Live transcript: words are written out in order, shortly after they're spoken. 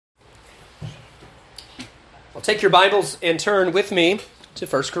Well, take your Bibles and turn with me to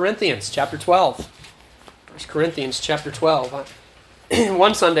 1 Corinthians chapter 12. 1 Corinthians chapter 12.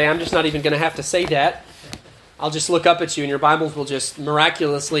 One Sunday, I'm just not even going to have to say that. I'll just look up at you and your Bibles will just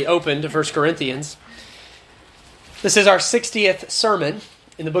miraculously open to 1 Corinthians. This is our 60th sermon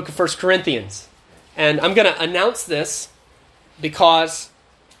in the book of 1 Corinthians. And I'm going to announce this because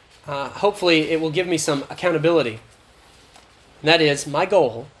hopefully it will give me some accountability. And that is, my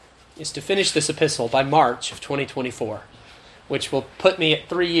goal is to finish this epistle by March of 2024, which will put me at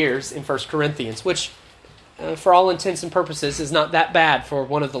 3 years in 1 Corinthians, which, for all intents and purposes, is not that bad for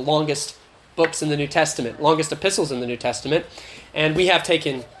one of the longest books in the New Testament, longest epistles in the New Testament. And we have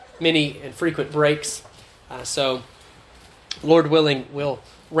taken many and frequent breaks, so Lord willing, we'll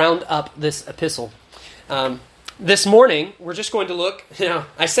round up this epistle. This morning, we're just going to look,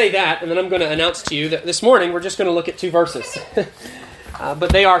 I say that, and then I'm going to announce to you that this morning we're just going to look at 2 verses.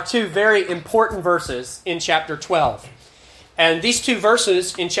 But they are 2 very important verses in chapter 12. And these 2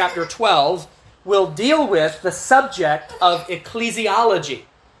 verses in chapter 12 will deal with the subject of ecclesiology.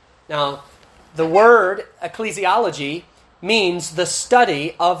 Now, the word ecclesiology means the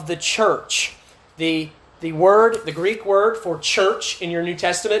study of the church. The Greek word for church in your New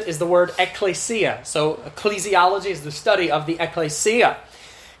Testament is the word ecclesia. So ecclesiology is the study of the ecclesia.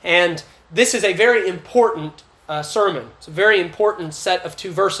 And this is a very important sermon. It's a very important set of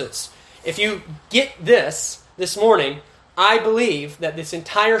 2 verses. If you get this morning, I believe that this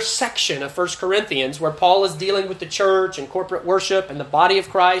entire section of 1 Corinthians, where Paul is dealing with the church and corporate worship and the body of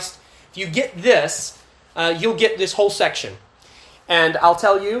Christ, if you get this, you'll get this whole section. And I'll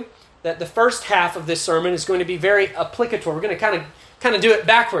tell you that the first half of this sermon is going to be very applicatory. We're going to kind of do it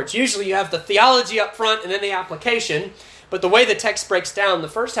backwards. Usually you have the theology up front and then the application. But the way the text breaks down, the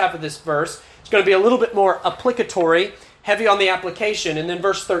first half of this verse is going to be a little bit more applicatory, heavy on the application. And then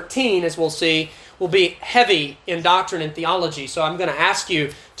verse 13, as we'll see, will be heavy in doctrine and theology. So I'm going to ask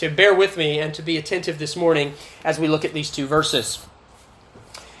you to bear with me and to be attentive this morning as we look at these 2 verses.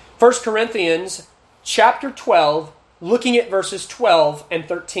 1 Corinthians chapter 12, looking at verses 12 and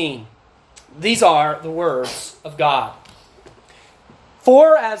 13. These are the words of God.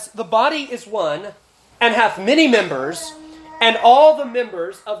 For as the body is one, and hath many members, and all the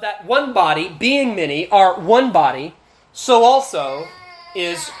members of that one body, being many, are one body, so also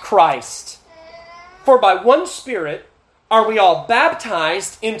is Christ. For by one Spirit are we all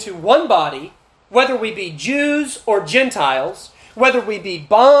baptized into one body, whether we be Jews or Gentiles, whether we be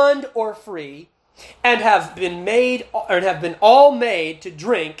bond or free, and have been all made to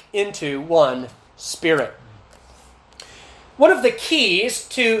drink into one Spirit. One of the keys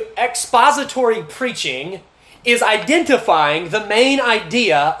to expository preaching is identifying the main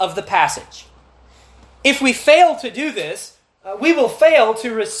idea of the passage. If we fail to do this, we will fail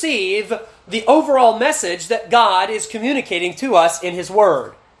to receive the overall message that God is communicating to us in His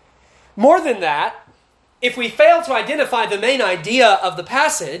Word. More than that, if we fail to identify the main idea of the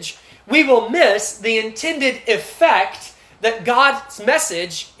passage, we will miss the intended effect that God's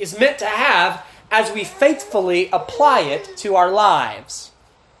message is meant to have as we faithfully apply it to our lives.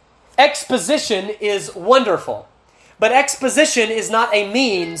 Exposition is wonderful, but exposition is not a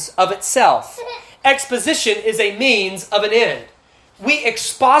means of itself. Exposition is a means of an end. We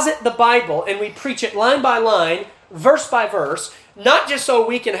exposit the Bible and we preach it line by line, verse by verse, not just so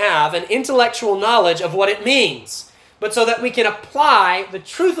we can have an intellectual knowledge of what it means, but so that we can apply the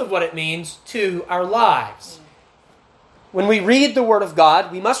truth of what it means to our lives. When we read the Word of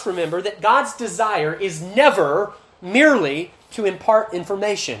God, we must remember that God's desire is never merely to impart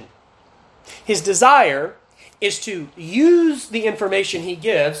information. His desire is to use the information He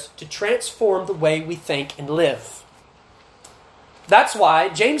gives to transform the way we think and live. That's why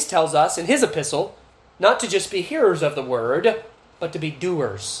James tells us in his epistle not to just be hearers of the Word, but to be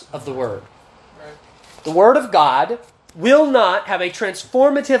doers of the Word. The Word of God will not have a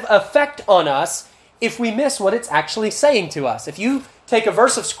transformative effect on us if we miss what it's actually saying to us. If you take a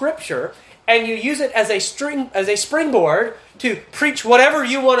verse of Scripture and you use it as a springboard to preach whatever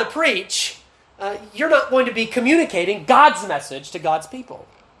you want to preach, you're not going to be communicating God's message to God's people.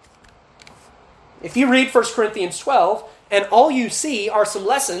 If you read 1 Corinthians 12 and all you see are some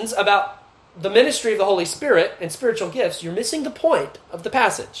lessons about the ministry of the Holy Spirit and spiritual gifts, you're missing the point of the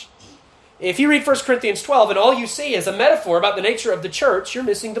passage. If you read 1 Corinthians 12 and all you see is a metaphor about the nature of the church, you're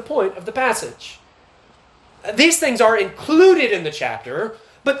missing the point of the passage. These things are included in the chapter,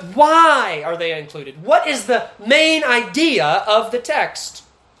 but why are they included? What is the main idea of the text?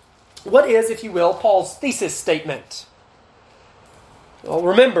 What is, if you will, Paul's thesis statement? Well,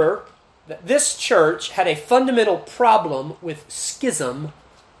 remember that this church had a fundamental problem with schism,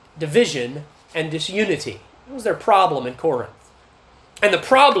 division, and disunity. What was their problem in Corinth? And the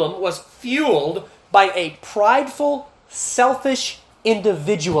problem was fueled by a prideful, selfish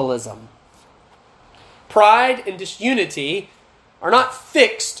individualism. Pride and disunity are not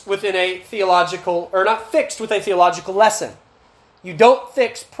fixed within a theological, or not fixed with a theological lesson. You don't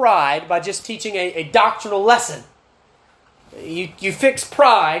fix pride by just teaching a doctrinal lesson. You fix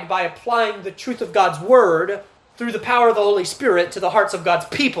pride by applying the truth of God's Word through the power of the Holy Spirit to the hearts of God's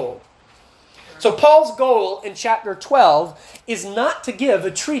people. So Paul's goal in chapter 12 is not to give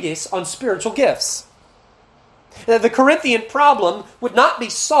a treatise on spiritual gifts. The Corinthian problem would not be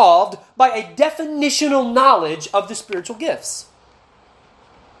solved by a definitional knowledge of the spiritual gifts.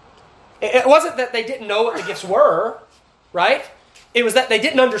 It wasn't that they didn't know what the gifts were, right? It was that they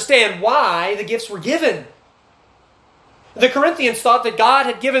didn't understand why the gifts were given. The Corinthians thought that God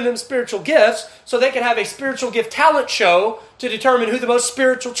had given them spiritual gifts so they could have a spiritual gift talent show to determine who the most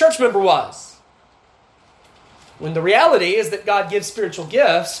spiritual church member was. When the reality is that God gives spiritual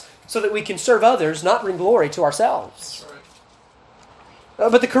gifts so that we can serve others, not bring glory to ourselves.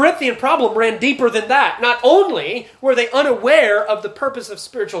 But the Corinthian problem ran deeper than that. Not only were they unaware of the purpose of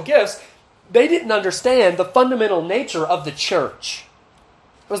spiritual gifts, they didn't understand the fundamental nature of the church.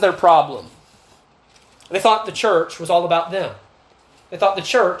 That was their problem. They thought the church was all about them. They thought the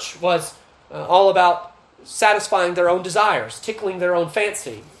church was all about satisfying their own desires, tickling their own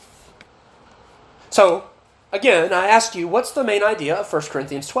fancy. So, again, I asked you, what's the main idea of 1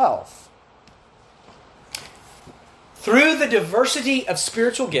 Corinthians 12? Through the diversity of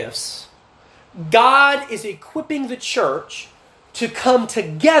spiritual gifts, God is equipping the church to come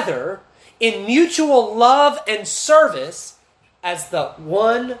together in mutual love and service as the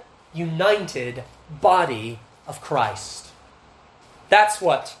one united body of Christ. That's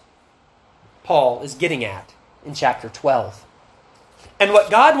what Paul is getting at in chapter 12. And what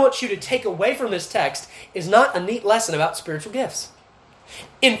God wants you to take away from this text is not a neat lesson about spiritual gifts.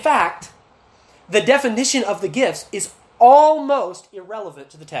 In fact, the definition of the gifts is almost irrelevant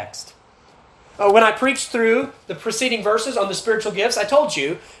to the text. When I preached through the preceding verses on the spiritual gifts, I told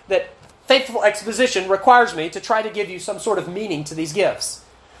you that faithful exposition requires me to try to give you some sort of meaning to these gifts.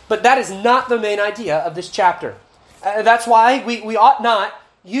 But that is not the main idea of this chapter. That's why we ought not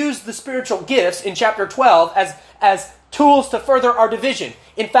use the spiritual gifts in chapter 12 as tools to further our division.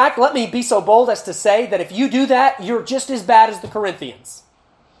 In fact, let me be so bold as to say that if you do that, you're just as bad as the Corinthians.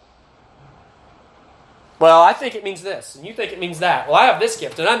 Well, I think it means this, and you think it means that. Well, I have this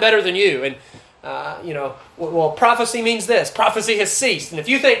gift, and I'm better than you. And, well, prophecy means this. Prophecy has ceased. And if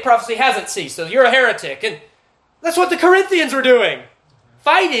you think prophecy hasn't ceased, so you're a heretic. And that's what the Corinthians were doing.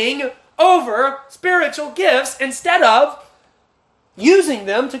 Fighting over spiritual gifts instead of using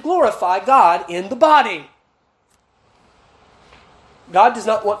them to glorify God in the body. God does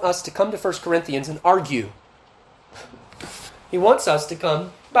not want us to come to 1 Corinthians and argue. He wants us to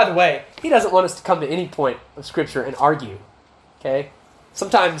come, by the way, He doesn't want us to come to any point of Scripture and argue. Okay?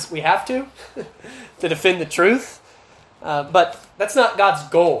 Sometimes we have to defend the truth, but that's not God's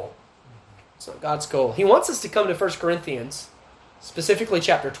goal. It's not God's goal. He wants us to come to 1 Corinthians, specifically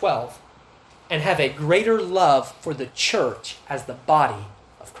chapter 12, and have a greater love for the church as the body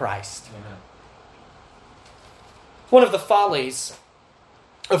of Christ. Amen. One of the follies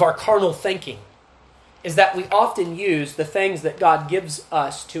of our carnal thinking is that we often use the things that God gives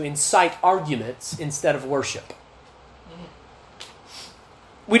us to incite arguments instead of worship.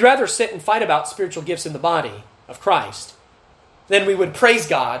 We'd rather sit and fight about spiritual gifts in the body of Christ than we would praise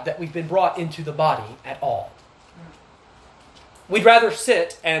God that we've been brought into the body at all. We'd rather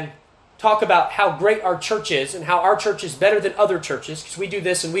sit and talk about how great our church is and how our church is better than other churches because we do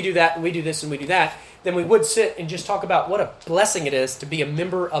this and we do that and we do this and we do that than we would sit and just talk about what a blessing it is to be a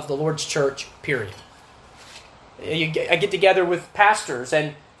member of the Lord's church, period. I get together with pastors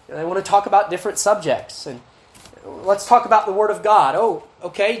and I want to talk about different subjects. And let's talk about the Word of God. Oh,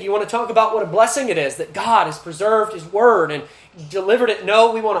 okay, do you want to talk about what a blessing it is that God has preserved His Word and delivered it?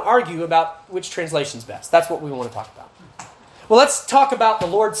 No, we want to argue about which translation's best. That's what we want to talk about. Well, let's talk about the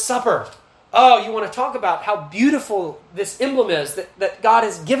Lord's Supper. Oh, you want to talk about how beautiful this emblem is that God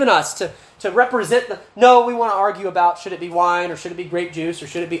has given us to represent the... No, we want to argue about should it be wine or should it be grape juice or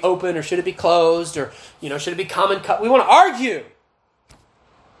should it be open or should it be closed or, should it be common cup? We want to argue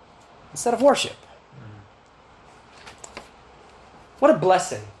instead of worship. What a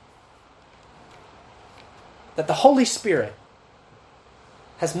blessing that the Holy Spirit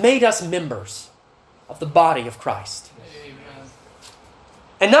has made us members of the body of Christ. Amen.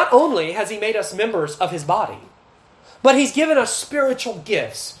 And not only has He made us members of His body, but He's given us spiritual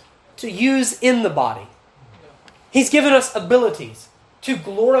gifts to use in the body. He's given us abilities to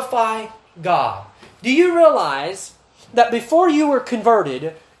glorify God, Do you realize that before you were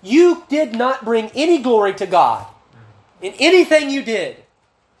converted, you did not bring any glory to God in anything you did?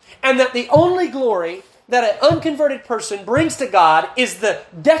 And that the only glory that an unconverted person brings to God is the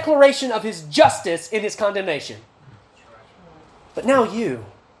declaration of His justice in His condemnation. But now you,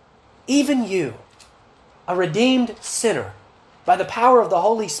 even you, a redeemed sinner, by the power of the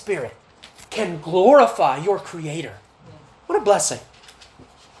Holy Spirit, can glorify your Creator. What a blessing.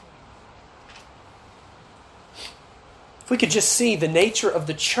 If we could just see the nature of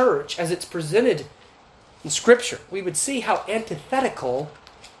the church as it's presented in Scripture, we would see how antithetical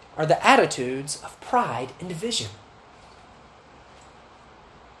are the attitudes of pride and division.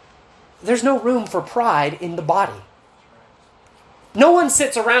 There's no room for pride in the body. No one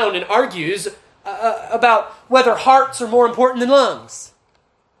sits around and argues about whether hearts are more important than lungs.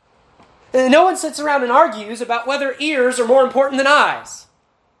 No one sits around and argues about whether ears are more important than eyes.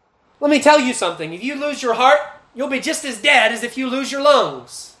 Let me tell you something. If you lose your heart, you'll be just as dead as if you lose your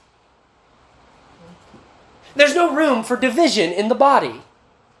lungs. There's no room for division in the body.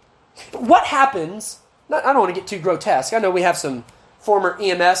 What happens, I don't want to get too grotesque. I know we have some former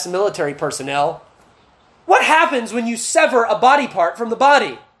EMS and military personnel. What happens when you sever a body part from the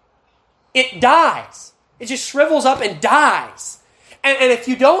body? It dies. It just shrivels up and dies. And if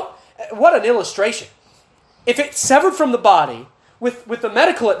you don't, what an illustration. If it's severed from the body, with the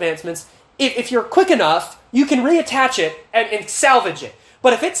medical advancements, if you're quick enough, you can reattach it and salvage it.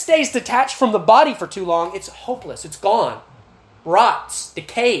 But if it stays detached from the body for too long, it's hopeless. It's gone. Rots,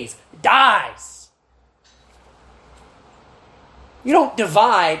 decays, dies. You don't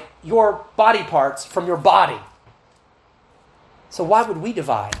divide your body parts from your body. So why would we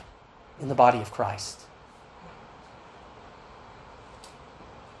divide in the body of Christ?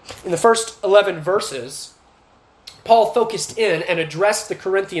 In the first 11 verses, Paul focused in and addressed the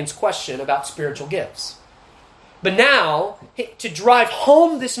Corinthians' question about spiritual gifts. But now, to drive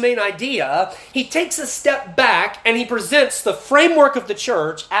home this main idea, he takes a step back and he presents the framework of the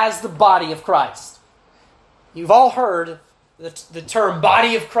church as the body of Christ. You've all heard the term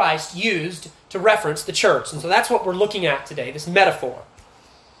body of Christ used to reference the church. And so that's what we're looking at today, this metaphor.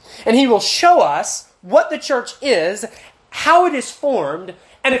 And he will show us what the church is, how it is formed,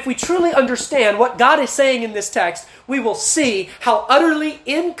 and if we truly understand what God is saying in this text, we will see how utterly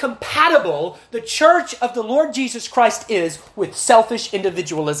incompatible the church of the Lord Jesus Christ is with selfish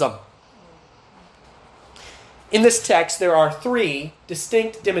individualism. In this text, there are 3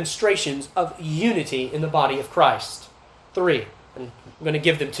 distinct demonstrations of unity in the body of Christ. 3. And I'm going to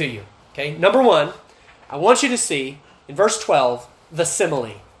give them to you. Okay? Number 1, I want you to see, in verse 12, the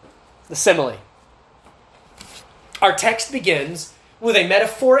simile. The simile. Our text begins with a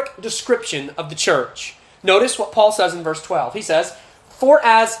metaphoric description of the church. Notice what Paul says in verse 12. He says, "For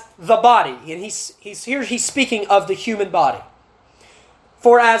as the body," and he's speaking of the human body.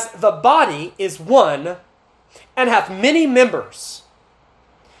 "For as the body is one and hath many members."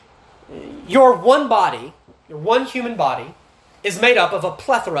 Your one body, your one human body, is made up of a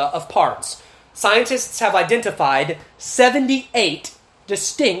plethora of parts. Scientists have identified 78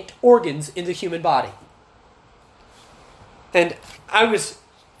 distinct organs in the human body. And I was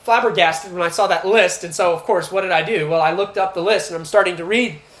flabbergasted when I saw that list, and so, of course, what did I do? Well, I looked up the list, and I'm starting to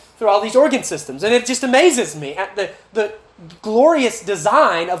read through all these organ systems, and it just amazes me at the glorious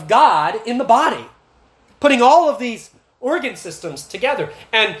design of God in the body, putting all of these organ systems together.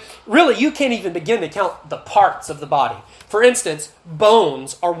 And really, you can't even begin to count the parts of the body. For instance,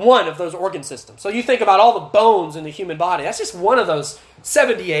 bones are one of those organ systems. So you think about all the bones in the human body. That's just one of those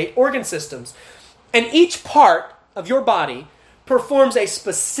 78 organ systems. And each part of your body performs a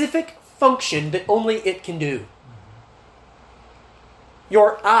specific function that only it can do.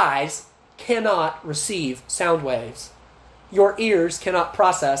 Your eyes cannot receive sound waves. Your ears cannot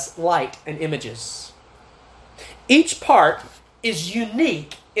process light and images. Each part is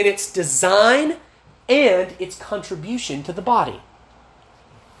unique in its design and its contribution to the body.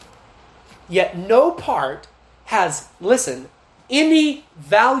 Yet no part has, listen, any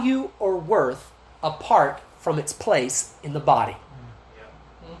value or worth apart from its place in the body.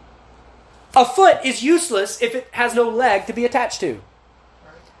 A foot is useless if it has no leg to be attached to.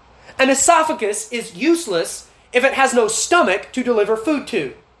 An esophagus is useless if it has no stomach to deliver food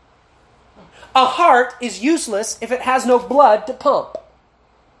to. A heart is useless if it has no blood to pump.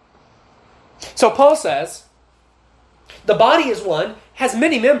 So Paul says, the body is one, has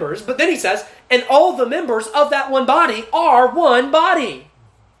many members, but then he says, and all the members of that one body are one body.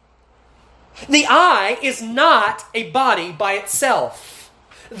 The eye is not a body by itself.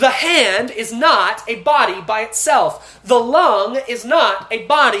 The hand is not a body by itself. The lung is not a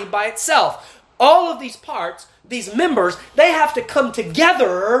body by itself. All of these parts, these members, they have to come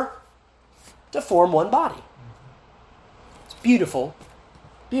together to form one body. It's beautiful,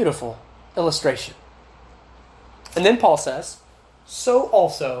 beautiful illustration. And then Paul says, so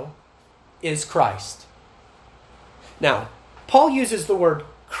also is Christ. Now, Paul uses the word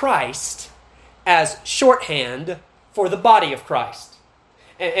Christ as shorthand for the body of Christ.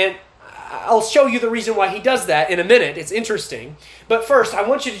 And I'll show you the reason why he does that in a minute. It's interesting. But first, I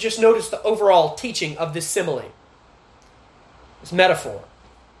want you to just notice the overall teaching of this simile, this metaphor.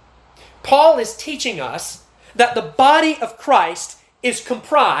 Paul is teaching us that the body of Christ is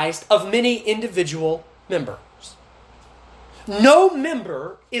comprised of many individual members. No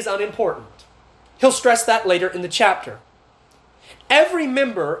member is unimportant. He'll stress that later in the chapter. Every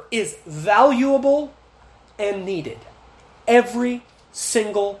member is valuable and needed. Every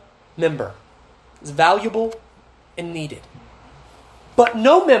single member is valuable and needed. But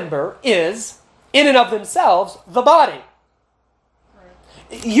no member is, in and of themselves, the body.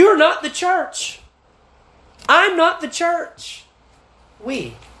 You're not the church. I'm not the church.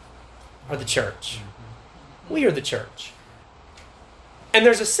 We are the church. We are the church. And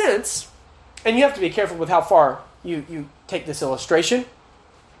there's a sense, and you have to be careful with how far you take this illustration.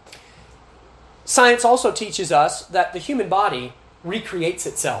 Science also teaches us that the human body recreates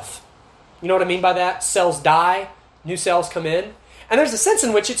itself. You know what I mean by that? Cells die, new cells come in. And there's a sense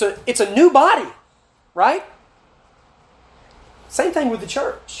in which it's a new body, right? Same thing with the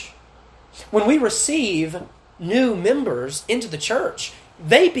church. When we receive new members into the church,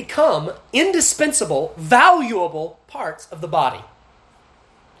 they become indispensable, valuable parts of the body.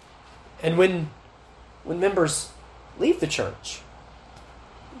 And when members leave the church,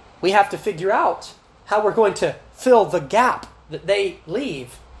 we have to figure out how we're going to fill the gap that they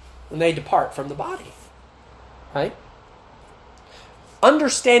leave when they depart from the body. Right?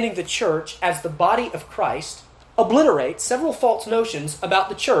 Understanding the church as the body of Christ obliterates several false notions about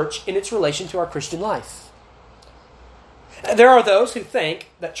the church in its relation to our Christian life. There are those who think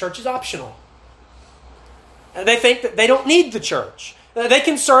that church is optional. They think that they don't need the church. They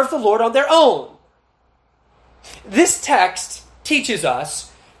can serve the Lord on their own. This text teaches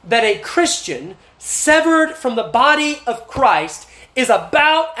us that a Christian severed from the body of Christ is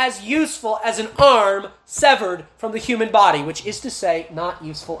about as useful as an arm severed from the human body, which is to say, not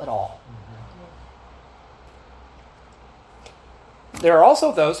useful at all. There are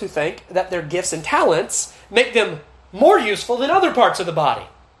also those who think that their gifts and talents make them more useful than other parts of the body.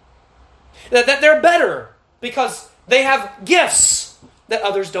 That they're better because they have gifts that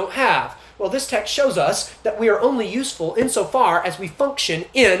others don't have. Well, this text shows us that we are only useful insofar as we function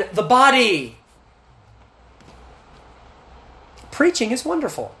in the body. Preaching is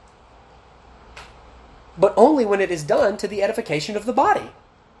wonderful, but only when it is done to the edification of the body.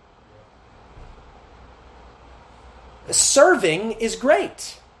 Serving is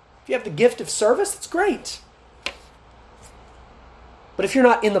great. If you have the gift of service, it's great. But if you're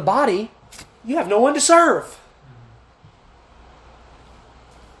not in the body, you have no one to serve.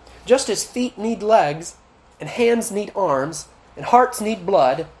 Just as feet need legs, and hands need arms, and hearts need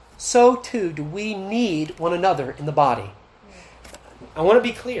blood, so too do we need one another in the body. I want to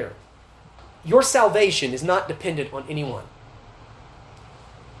be clear. Your salvation is not dependent on anyone.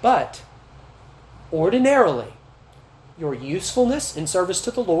 But, ordinarily, your usefulness in service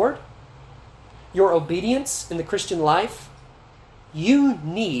to the Lord, your obedience in the Christian life, you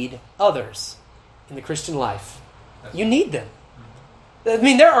need others in the Christian life. You need them. I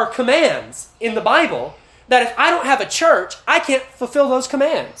mean, there are commands in the Bible that if I don't have a church, I can't fulfill those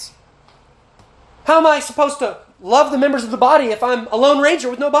commands. How am I supposed to love the members of the body if I'm a lone ranger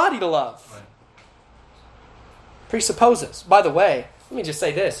with no body to love? Right. Presupposes. By the way, let me just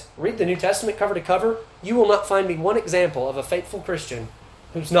say this. Read the New Testament cover to cover. You will not find me one example of a faithful Christian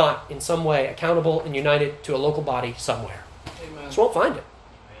who's not in some way accountable and united to a local body somewhere. Amen. Just won't find it.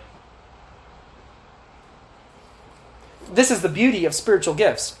 This is the beauty of spiritual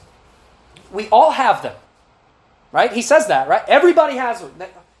gifts. We all have them. Right? He says that, right? Everybody has them.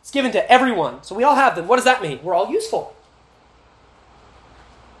 It's given to everyone. So we all have them. What does that mean? We're all useful.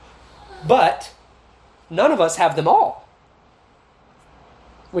 But none of us have them all.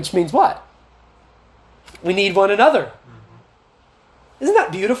 Which means what? We need one another. Isn't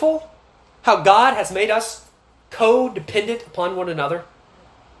that beautiful? How God has made us codependent upon one another.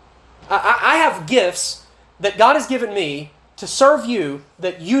 I have gifts that God has given me to serve you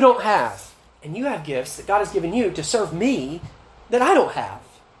that you don't have. And you have gifts that God has given you to serve me that I don't have.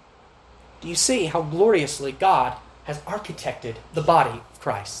 Do you see how gloriously God has architected the body of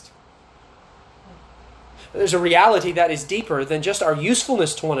Christ? There's a reality that is deeper than just our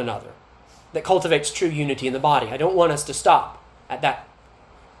usefulness to one another. that cultivates true unity in the body. I don't want us to stop at that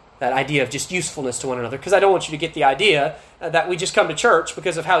idea of just usefulness to one another, because I don't want you to get the idea that we just come to church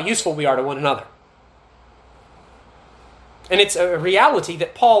because of how useful we are to one another. And it's a reality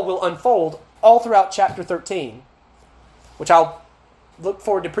that Paul will unfold all throughout chapter 13, which I'll look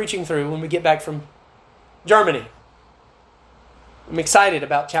forward to preaching through when we get back from Germany. I'm excited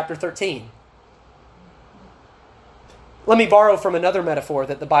about chapter 13. Let me borrow from another metaphor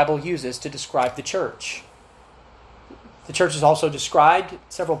that the Bible uses to describe the church. The church is also described in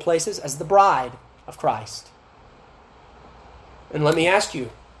several places as the bride of Christ. And let me ask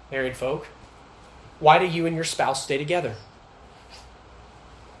you, married folk, why do you and your spouse stay together?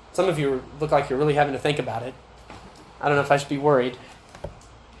 Some of you look like you're really having to think about it. I don't know if I should be worried.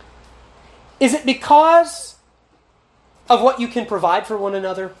 Is it because of what you can provide for one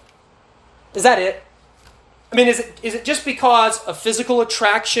another? Is that it? I mean, is it just because of physical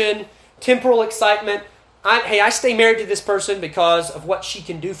attraction, temporal excitement? I stay married to this person because of what she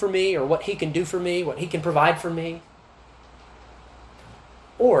can do for me, or what he can do for me, what he can provide for me?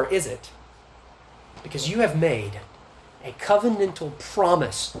 Or is it because you have made a covenantal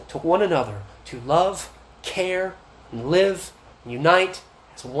promise to one another to love, care, and live, and unite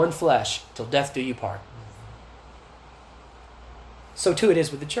as one flesh till death do you part? So too it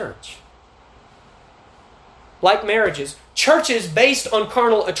is with the church. Like marriages, churches based on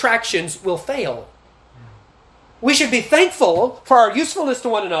carnal attractions will fail. We should be thankful for our usefulness to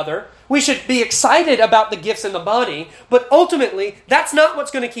one another. We should be excited about the gifts in the body, but ultimately, that's not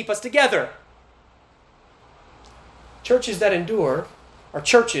what's going to keep us together. Churches that endure are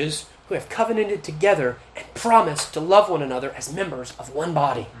churches who have covenanted together and promised to love one another as members of one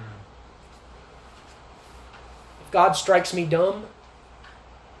body. If God strikes me dumb,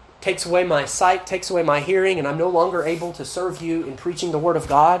 takes away my sight, takes away my hearing, and I'm no longer able to serve you in preaching the Word of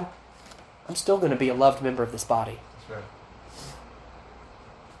God, I'm still going to be a loved member of this body. That's right.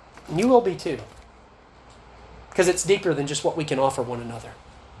 And you will be too. Because it's deeper than just what we can offer one another.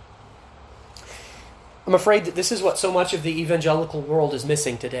 I'm afraid that this is what so much of the evangelical world is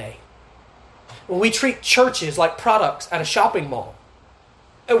missing today. When we treat churches like products at a shopping mall,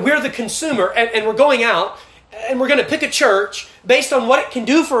 and we're the consumer, and we're going out, and we're going to pick a church based on what it can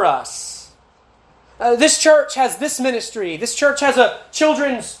do for us. This church has this ministry. This church has a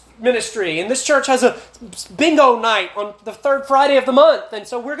children's ministry. And this church has a bingo night on the third Friday of the month. And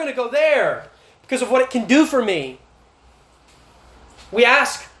so we're going to go there because of what it can do for me. We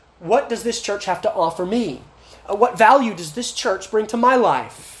ask, what does this church have to offer me? What value does this church bring to my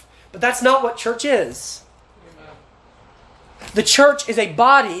life? But that's not what church is. The church is a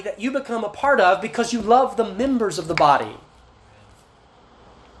body that you become a part of because you love the members of the body.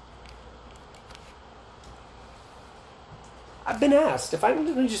 I've been asked, if I'm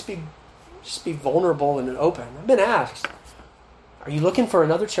going to just be vulnerable and open, I've been asked, are you looking for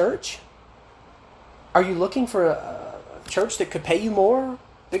another church? Are you looking for a church that could pay you more?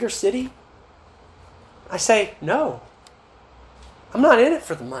 Bigger city? I say, no. I'm not in it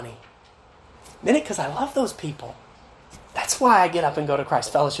for the money. I'm in it because I love those people. That's why I get up and go to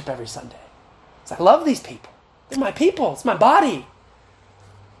Christ Fellowship every Sunday. Because I love these people. They're my people. It's my body.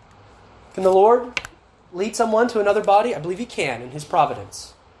 Can the Lord lead someone to another body? I believe He can in His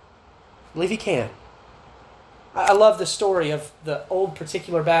providence. I believe He can. I love the story of the old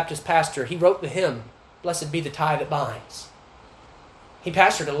Particular Baptist pastor. He wrote the hymn, "Blessed be the tie that binds." He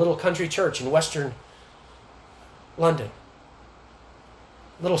pastored a little country church in western London.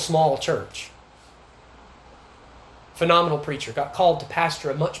 Little small church. Phenomenal preacher. Got called to pastor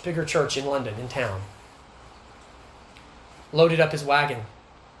a much bigger church in London, in town. Loaded up his wagon.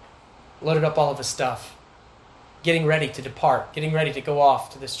 Loaded up all of his stuff. Getting ready to depart. Getting ready to go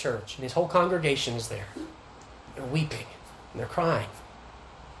off to this church. And his whole congregation is there. They're weeping. And they're crying.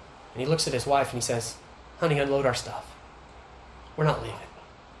 And he looks at his wife and he says, "Honey, unload our stuff. We're not leaving."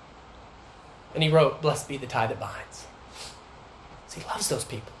 And he wrote, "Blessed be the tie that binds." So he loves those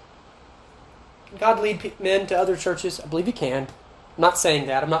people. Can God lead men to other churches? I believe He can. I'm not saying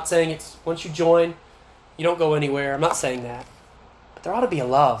that. I'm not saying it's once you join, you don't go anywhere. I'm not saying that. But there ought to be a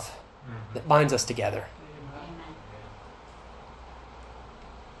love that binds us together.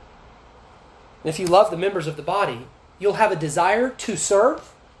 And if you love the members of the body, you'll have a desire to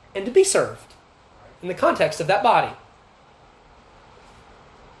serve and to be served in the context of that body.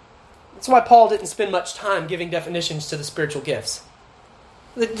 That's why Paul didn't spend much time giving definitions to the spiritual gifts.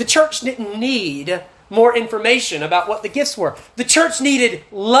 The church didn't need more information about what the gifts were. The church needed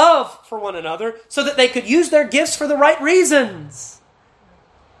love for one another so that they could use their gifts for the right reasons.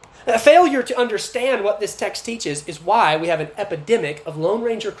 A failure to understand what this text teaches is why we have an epidemic of Lone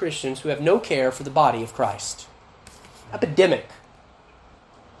Ranger Christians who have no care for the body of Christ. Epidemic.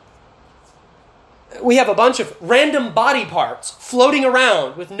 We have a bunch of random body parts floating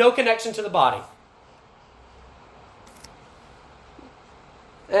around with no connection to the body.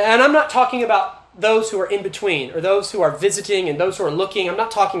 And I'm not talking about those who are in between, or those who are visiting and those who are looking. I'm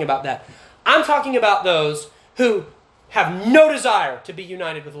not talking about that. I'm talking about those who have no desire to be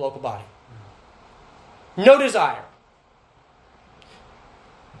united with the local body. No desire.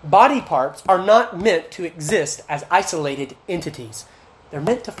 Body parts are not meant to exist as isolated entities. They're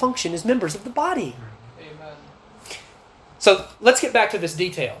meant to function as members of the body. Amen. So let's get back to this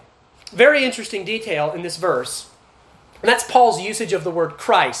detail. Very interesting detail in this verse. And that's Paul's usage of the word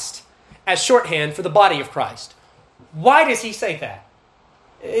Christ as shorthand for the body of Christ. Why does he say that?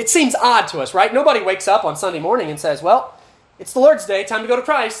 It seems odd to us, right? Nobody wakes up on Sunday morning and says, well, it's the Lord's Day, time to go to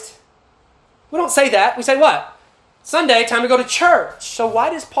Christ. We don't say that. We say what? Sunday, time to go to church. So why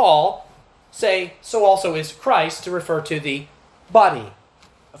does Paul say, so also is Christ, to refer to the body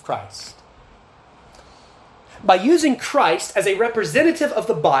of Christ? By using Christ as a representative of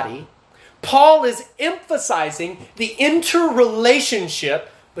the body, Paul is emphasizing the interrelationship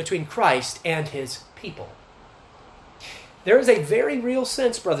between Christ and his people. There is a very real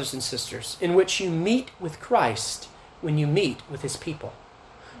sense, brothers and sisters, in which you meet with Christ when you meet with his people,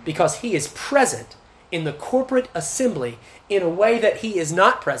 because he is present in the corporate assembly in a way that he is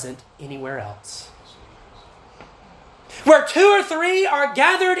not present anywhere else. Where 2 or 3 are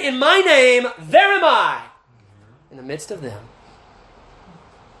gathered in my name, there am I, in the midst of them.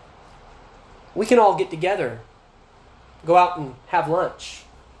 We can all get together, go out and have lunch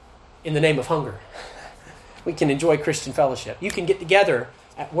in the name of hunger. We can enjoy Christian fellowship. You can get together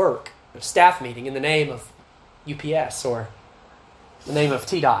at work, a staff meeting in the name of UPS or the name of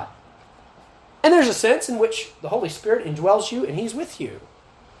TDOT. And there's a sense in which the Holy Spirit indwells you and he's with you.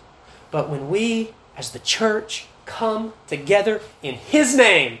 But when we, as the church, come together in his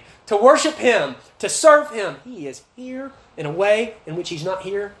name to worship him, to serve him, he is here in a way in which he's not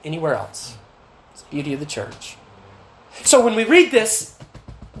here anywhere else. It's the beauty of the church. So when we read this,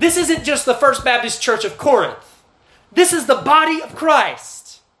 this isn't just the First Baptist Church of Corinth. This is the body of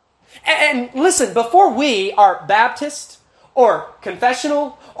Christ. And listen, before we are Baptist or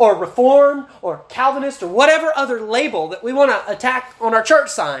confessional or Reformed or Calvinist or whatever other label that we want to attack on our church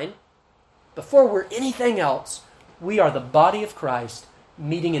sign, before we're anything else, we are the body of Christ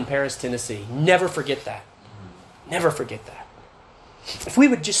meeting in Paris, Tennessee. Never forget that. Never forget that. If we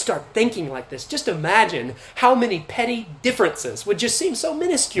would just start thinking like this, just imagine how many petty differences would just seem so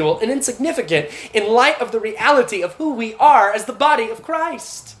minuscule and insignificant in light of the reality of who we are as the body of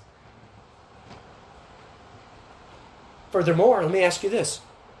Christ. Furthermore, let me ask you this.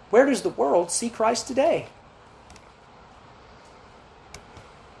 Where does the world see Christ today?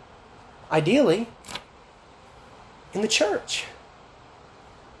 Ideally, in the church.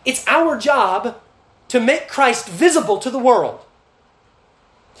 It's our job to make Christ visible to the world.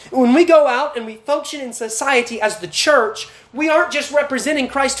 When we go out and we function in society as the church, we aren't just representing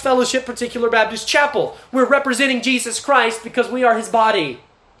Christ Fellowship Particular Baptist Chapel. We're representing Jesus Christ because we are his body.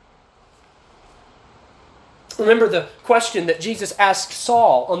 Remember the question that Jesus asked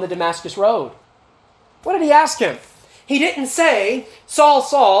Saul on the Damascus Road. What did he ask him? He didn't say, Saul,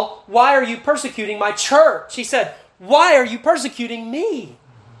 Saul, why are you persecuting my church? He said, why are you persecuting me?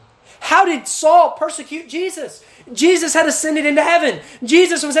 How did Saul persecute Jesus? Jesus had ascended into heaven.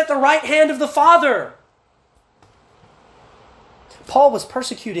 Jesus was at the right hand of the Father. Paul was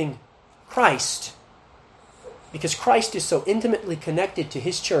persecuting Christ because Christ is so intimately connected to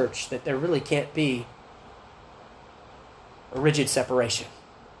his church that there really can't be a rigid separation.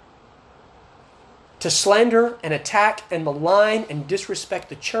 To slander and attack and malign and disrespect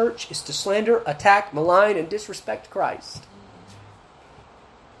the church is to slander, attack, malign, and disrespect Christ.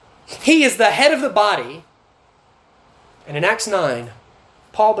 He is the head of the body. And in Acts 9,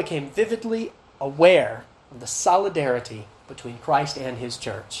 Paul became vividly aware of the solidarity between Christ and his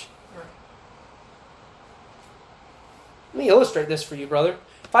church. Let me illustrate this for you, brother.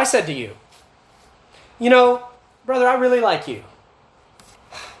 If I said to you, you know, brother, I really like you.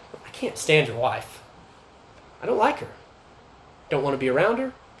 I can't stand your wife. I don't like her. Don't want to be around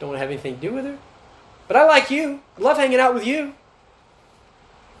her. Don't want to have anything to do with her. But I like you. I love hanging out with you.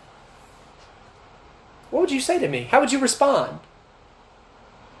 What would you say to me? How would you respond?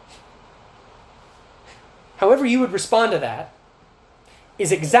 However you would respond to that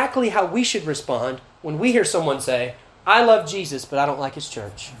is exactly how we should respond when we hear someone say, I love Jesus, but I don't like his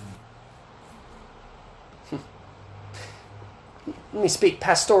church. Let me speak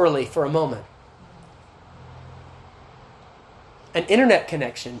pastorally for a moment. An internet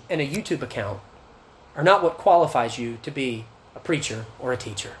connection and a YouTube account are not what qualifies you to be a preacher or a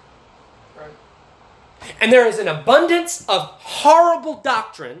teacher. Right. And there is an abundance of horrible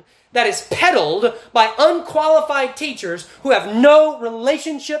doctrine that is peddled by unqualified teachers who have no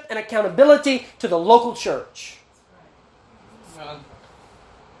relationship and accountability to the local church.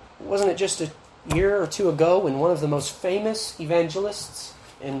 Wasn't it just a year or two ago when one of the most famous evangelists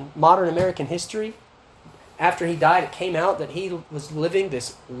in modern American history, after he died, it came out that he was living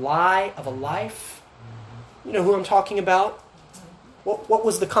this lie of a life? You know who I'm talking about? What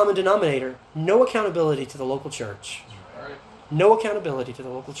was the common denominator? No accountability to the local church. No accountability to the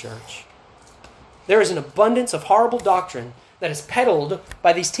local church. There is an abundance of horrible doctrine that is peddled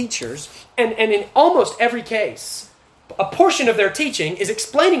by these teachers, and in almost every case, a portion of their teaching is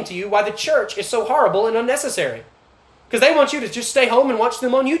explaining to you why the church is so horrible and unnecessary. Because they want you to just stay home and watch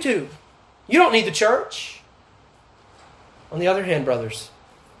them on YouTube. You don't need the church. On the other hand, brothers,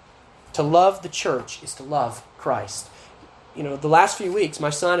 to love the church is to love Christ. You know, the last few weeks, my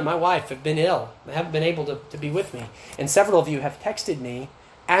son and my wife have been ill. They haven't been able to be with me. And several of you have texted me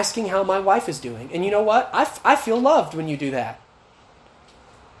asking how my wife is doing. And you know what? I feel loved when you do that.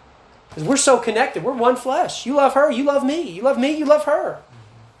 Because we're so connected. We're one flesh. You love her, you love me. You love me, you love her.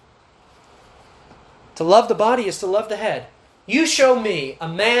 To love the body is to love the head. You show me a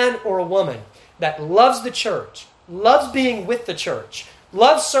man or a woman that loves the church, loves being with the church,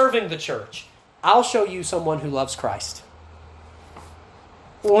 loves serving the church. I'll show you someone who loves Christ.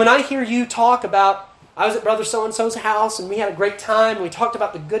 When I hear you talk about, I was at Brother So-and-so's house and we had a great time and we talked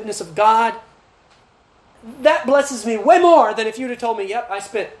about the goodness of God, that blesses me way more than if you'd have told me, yep, I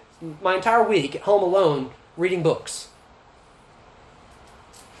spent my entire week at home alone reading books.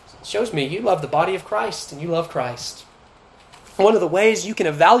 It shows me you love the body of Christ and you love Christ. One of the ways you can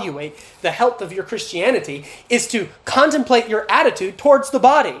evaluate the health of your Christianity is to contemplate your attitude towards the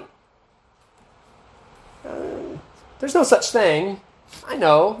body. There's no such thing. I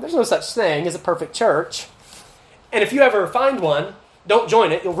know, there's no such thing as a perfect church. And if you ever find one, don't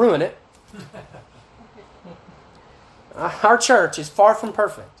join it, you'll ruin it. Our church is far from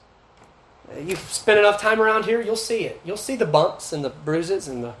perfect. You spend enough time around here, you'll see it. You'll see the bumps and the bruises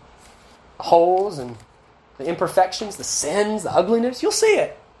and the holes and the imperfections, the sins, the ugliness. You'll see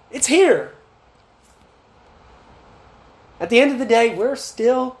it. It's here. At the end of the day, we're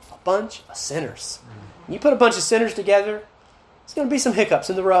still a bunch of sinners. You put a bunch of sinners together, there's going to be some hiccups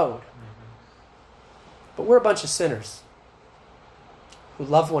in the road. But we're a bunch of sinners who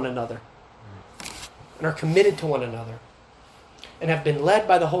love one another and are committed to one another and have been led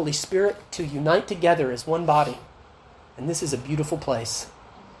by the Holy Spirit to unite together as one body. And this is a beautiful place.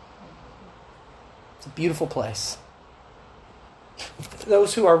 It's a beautiful place.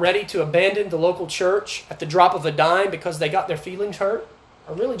 Those who are ready to abandon the local church at the drop of a dime because they got their feelings hurt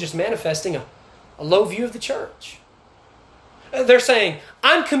are really just manifesting a low view of the church. They're saying,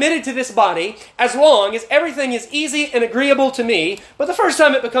 I'm committed to this body as long as everything is easy and agreeable to me, but the first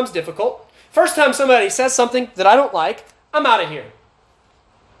time it becomes difficult, first time somebody says something that I don't like, I'm out of here.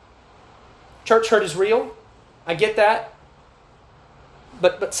 Church hurt is real. I get that.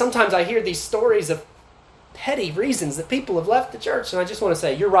 But sometimes I hear these stories of petty reasons that people have left the church, and I just want to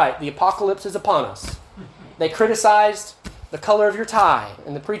say, you're right, the apocalypse is upon us. They criticized the color of your tie,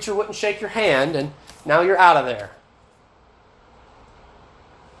 and the preacher wouldn't shake your hand, and now you're out of there.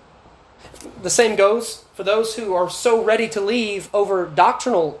 The same goes for those who are so ready to leave over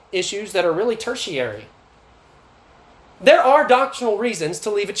doctrinal issues that are really tertiary. There are doctrinal reasons to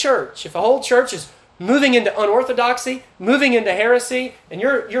leave a church. If a whole church is moving into unorthodoxy, moving into heresy, and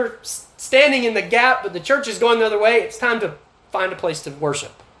you're standing in the gap, but the church is going the other way, it's time to find a place to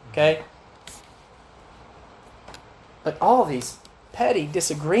worship. Okay? But all these petty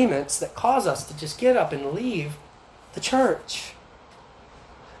disagreements that cause us to just get up and leave the church.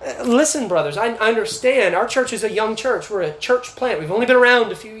 Listen, brothers, I understand our church is a young church. We're a church plant. We've only been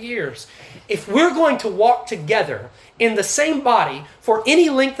around a few years. If we're going to walk together in the same body for any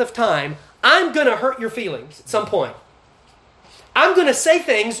length of time, I'm going to hurt your feelings at some point. I'm going to say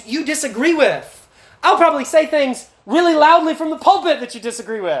things you disagree with. I'll probably say things really loudly from the pulpit that you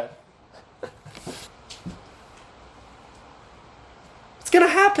disagree with. It's going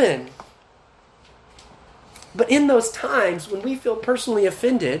to happen. But in those times when we feel personally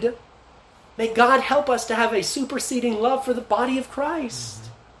offended, may God help us to have a superseding love for the body of Christ.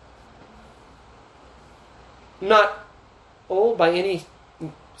 I'm not old by any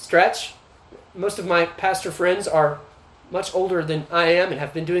stretch. Most of my pastor friends are much older than I am and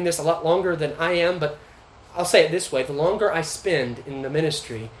have been doing this a lot longer than I am, but I'll say it this way, the longer I spend in the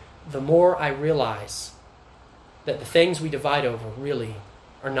ministry, the more I realize that the things we divide over really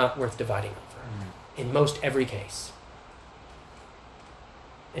are not worth dividing over. In most every case.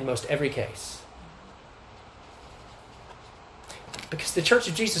 In most every case. Because the Church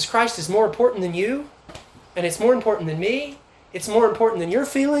of Jesus Christ is more important than you, and it's more important than me. It's more important than your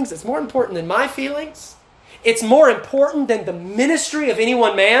feelings. It's more important than my feelings. It's more important than the ministry of any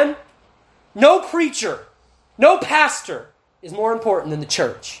one man. No preacher, no pastor is more important than the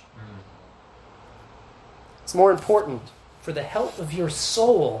church. It's more important for the health of your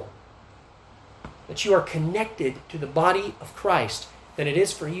soul that you are connected to the body of Christ than it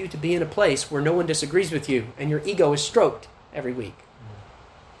is for you to be in a place where no one disagrees with you and your ego is stroked every week.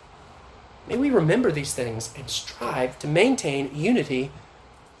 May we remember these things and strive to maintain unity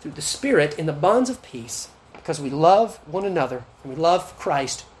through the Spirit in the bonds of peace, because we love one another and we love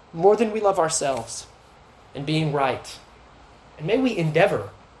Christ more than we love ourselves and being right. And may we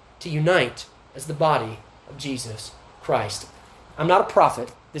endeavor to unite as the body of Jesus Christ. I'm not a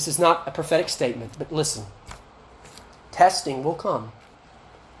prophet. This is not a prophetic statement, but listen. Testing will come.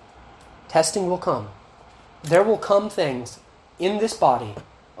 Testing will come. There will come things in this body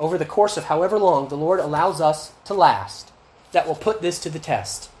over the course of however long the Lord allows us to last that will put this to the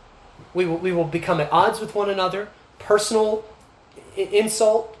test. We will become at odds with one another, personal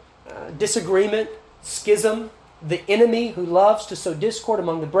insult, disagreement, schism. The enemy who loves to sow discord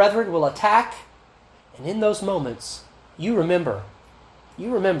among the brethren will attack. And in those moments, you remember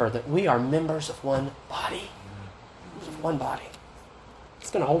that we are members of one body. Of one body.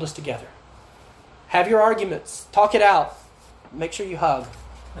 It's going to hold us together. Have your arguments. Talk it out. Make sure you hug.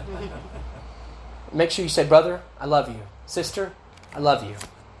 Make sure you say, brother, I love you. Sister, I love you.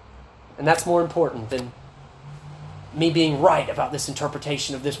 And that's more important than me being right about this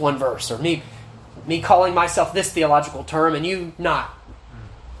interpretation of this one verse, or me calling myself this theological term and you not.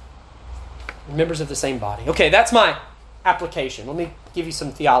 We're members of the same body. Okay, that's my application. Let me give you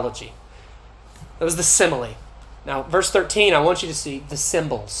some theology. That was the simile. Now, verse 13, I want you to see the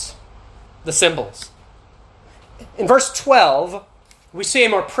symbols. The symbols. In verse 12, we see a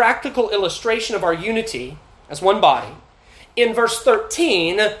more practical illustration of our unity as one body. In verse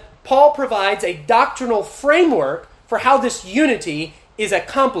 13, Paul provides a doctrinal framework for how this unity is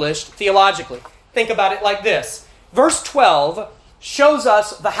accomplished theologically. Think about it like this. Verse 12 shows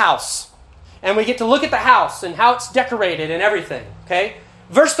us the house. And we get to look at the house and how it's decorated and everything. Okay?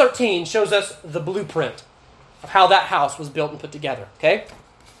 Verse 13 shows us the blueprint of how that house was built and put together. Okay?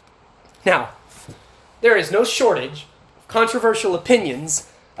 Now, there is no shortage of controversial opinions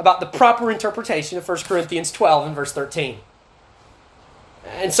about the proper interpretation of 1 Corinthians 12 and verse 13.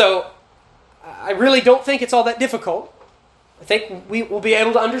 And so, I really don't think it's all that difficult. I think we will be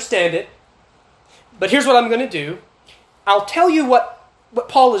able to understand it. But here's what I'm going to do. I'll tell you what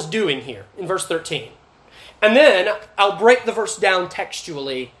Paul is doing here in verse 13. And then I'll break the verse down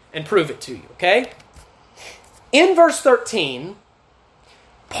textually and prove it to you, okay? In verse 13,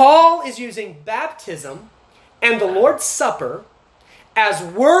 Paul is using baptism and the Lord's Supper as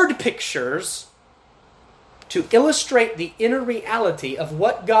word pictures to illustrate the inner reality of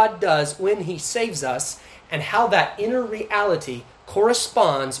what God does when He saves us and how that inner reality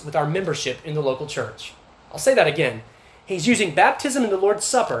corresponds with our membership in the local church. I'll say that again. He's using baptism and the Lord's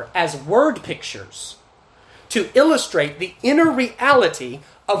Supper as word pictures to illustrate the inner reality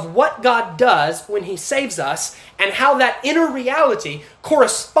of what God does when He saves us and how that inner reality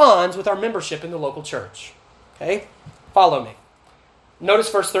corresponds with our membership in the local church. Okay? Follow me. Notice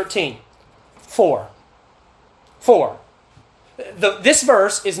verse 13. 4. This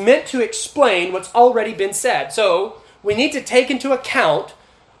verse is meant to explain what's already been said. So, we need to take into account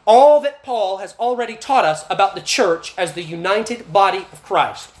all that Paul has already taught us about the church as the united body of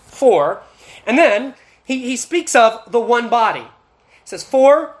Christ. 4. And then, he speaks of the one body. He says,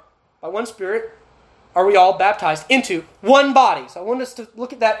 4, by one Spirit, are we all baptized into one body. So I want us to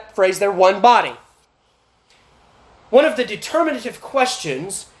look at that phrase there, one body. One of the determinative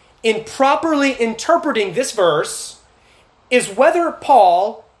questions in properly interpreting this verse is whether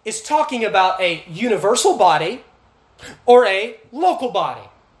Paul is talking about a universal body or a local body.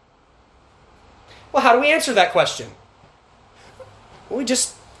 Well, how do we answer that question? We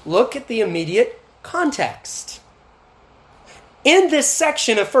just look at the immediate context. In this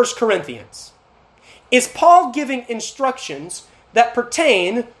section of 1 Corinthians, is Paul giving instructions that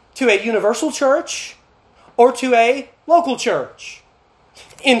pertain to a universal church or to a local church?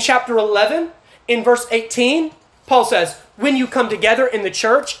 In chapter 11, in verse 18, Paul says, when you come together in the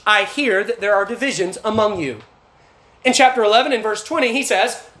church, I hear that there are divisions among you. In chapter 11, in verse 20, he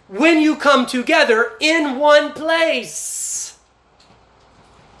says, when you come together in one place.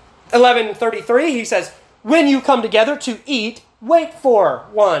 11:33, he says, when you come together to eat, wait for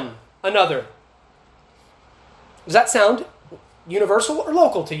one another. Does that sound universal or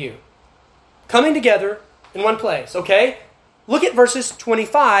local to you? Coming together in one place, okay? Look at verses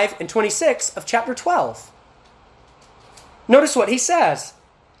 25 and 26 of chapter 12. Notice what he says.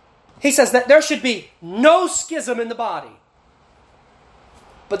 He says that there should be no schism in the body,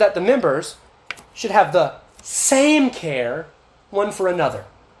 but that the members should have the same care one for another.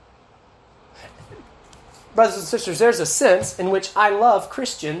 Brothers and sisters, there's a sense in which I love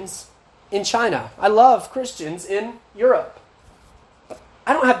Christians in China. I love Christians in Europe. But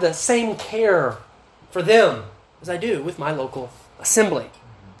I don't have the same care for them as I do with my local assembly.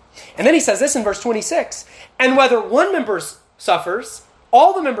 And then he says this in verse 26, and whether one member suffers,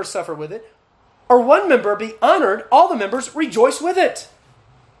 all the members suffer with it, or one member be honored, all the members rejoice with it.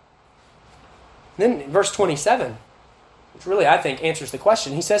 And then in verse 27, which really I think answers the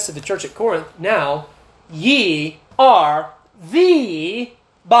question, he says to the church at Corinth, now ye are the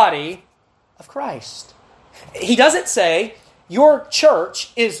body of Christ. He doesn't say your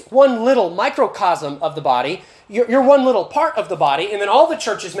church is one little microcosm of the body, you're one little part of the body, and then all the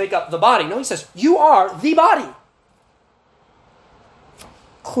churches make up the body. No, he says you are the body.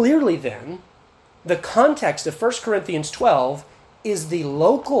 Clearly then, the context of 1 Corinthians 12 is the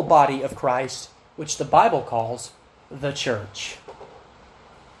local body of Christ, which the Bible calls the church.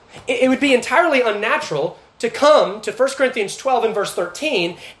 It would be entirely unnatural to come to 1 Corinthians 12 and verse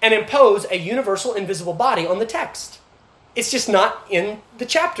 13 and impose a universal invisible body on the text. It's just not in the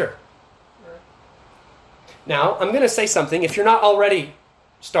chapter. Now, I'm going to say something. If you're not already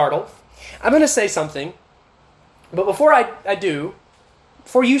startled, I'm going to say something. But before I do,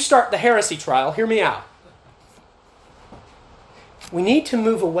 before you start the heresy trial, hear me out. We need to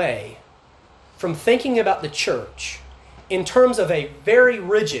move away from thinking about the church in terms of a very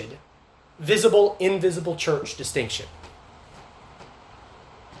rigid, visible, invisible church distinction.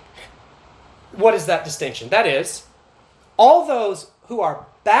 What is that distinction? That is, all those who are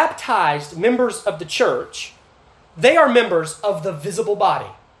baptized members of the church, they are members of the visible body.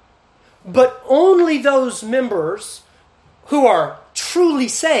 But only those members who are truly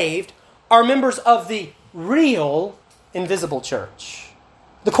saved are members of the real invisible church.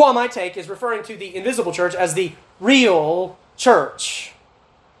 The quam I take is referring to the invisible church as the real church.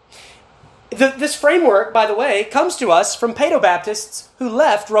 This framework, by the way, comes to us from Paedobaptists who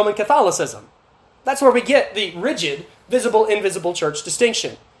left Roman Catholicism. That's where we get the rigid, visible, invisible church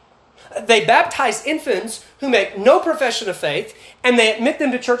distinction. They baptize infants who make no profession of faith, and they admit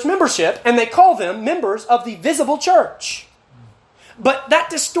them to church membership, and they call them members of the visible church. But that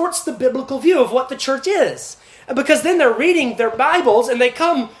distorts the biblical view of what the church is. Because then they're reading their Bibles, and they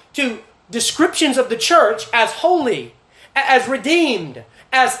come to descriptions of the church as holy, as redeemed,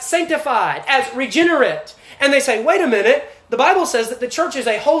 as sanctified, as regenerate. And they say, wait a minute, the Bible says that the church is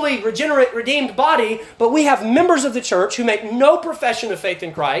a holy, regenerate, redeemed body, but we have members of the church who make no profession of faith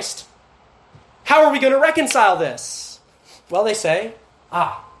in Christ. How are we going to reconcile this? Well, they say,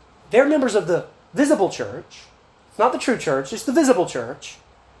 they're members of the visible church. It's not the true church, it's the visible church.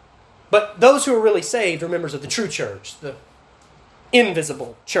 But those who are really saved are members of the true church, the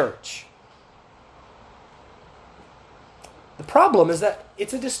invisible church. The problem is that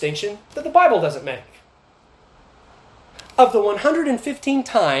it's a distinction that the Bible doesn't make. Of the 115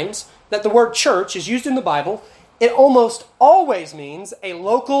 times that the word church is used in the Bible, it almost always means a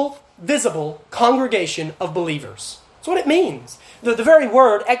local, visible congregation of believers. That's what it means. The very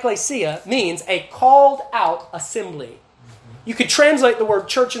word ecclesia means a called out assembly. You could translate the word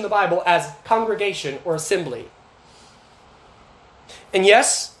church in the Bible as congregation or assembly. And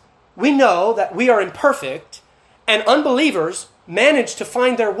yes, we know that we are imperfect, and unbelievers manage to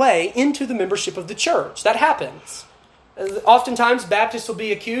find their way into the membership of the church. That happens. Oftentimes, Baptists will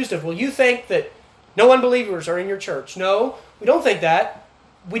be accused of, well, you think that no unbelievers are in your church. No, we don't think that.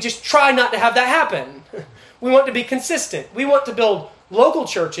 We just try not to have that happen. We want to be consistent. We want to build local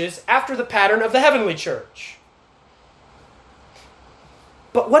churches after the pattern of the heavenly church.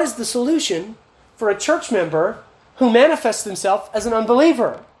 But what is the solution for a church member who manifests themselves as an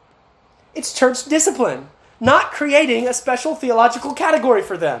unbeliever? It's church discipline, not creating a special theological category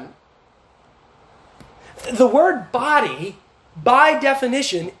for them. The word body, by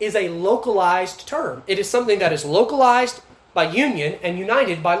definition, is a localized term. It is something that is localized by union and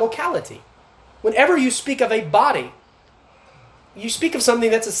united by locality. Whenever you speak of a body, you speak of something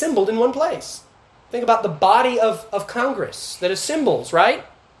that's assembled in one place. Think about the body of Congress that assembles, right?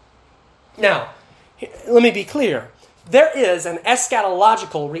 Now, let me be clear. there is an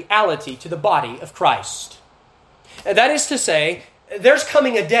eschatological reality to the body of Christ. And that is to say, there's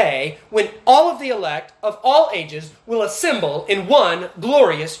coming a day when all of the elect of all ages will assemble in one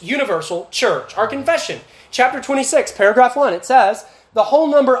glorious universal church. Our confession, chapter 26, paragraph 1, it says, the whole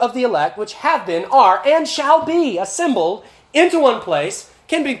number of the elect which have been, are, and shall be assembled into one place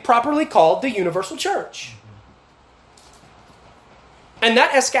can be properly called the universal church. And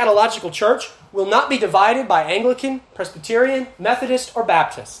that eschatological church will not be divided by Anglican, Presbyterian, Methodist, or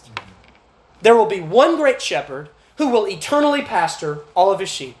Baptist. There will be one great shepherd who will eternally pasture all of his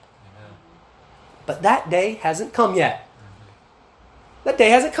sheep. Amen. But that day hasn't come yet. That day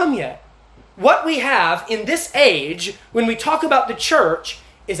hasn't come yet. What we have in this age, when we talk about the church,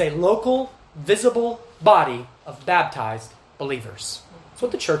 is a local, visible body of baptized believers. That's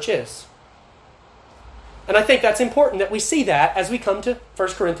what the church is. And I think that's important that we see that as we come to 1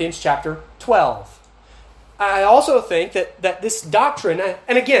 Corinthians chapter 12. I also think that this doctrine,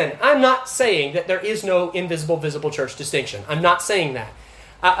 and again, I'm not saying that there is no invisible, visible church distinction. I'm not saying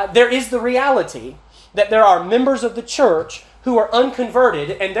that. There is the reality that there are members of the church who are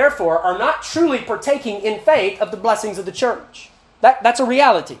unconverted and therefore are not truly partaking in faith of the blessings of the church. That's a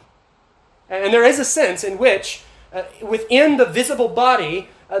reality. And there is a sense in which within the visible body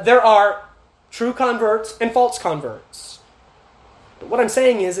there are true converts and false converts. But what I'm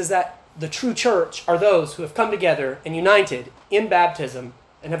saying is that the true church are those who have come together and united in baptism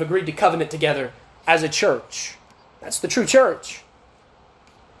and have agreed to covenant together as a church. That's the true church.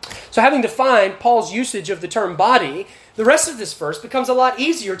 So having defined Paul's usage of the term body, the rest of this verse becomes a lot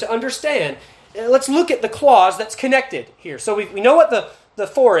easier to understand. Let's look at the clause that's connected here. So we know what the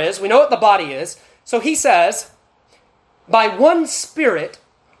for is. We know what the body is. So he says, by one Spirit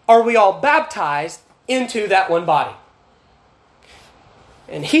are we all baptized into that one body.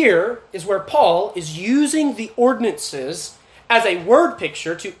 And here is where Paul is using the ordinances as a word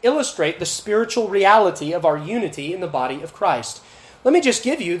picture to illustrate the spiritual reality of our unity in the body of Christ. Let me just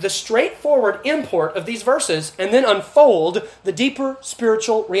give you the straightforward import of these verses and then unfold the deeper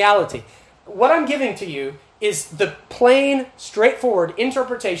spiritual reality. What I'm giving to you is the plain, straightforward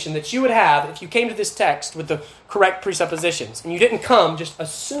interpretation that you would have if you came to this text with the correct presuppositions and you didn't come just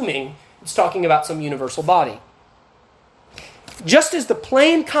assuming it's talking about some universal body. Just as the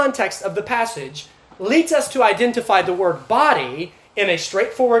plain context of the passage leads us to identify the word body in a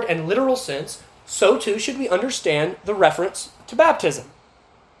straightforward and literal sense, so too should we understand the reference to baptism.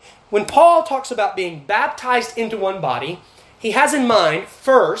 When Paul talks about being baptized into one body, he has in mind,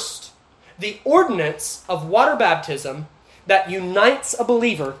 first, the ordinance of water baptism that unites a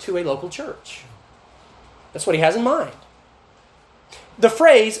believer to a local church. That's what he has in mind. The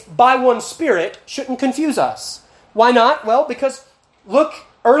phrase, by one Spirit, shouldn't confuse us. Why not? Well, because look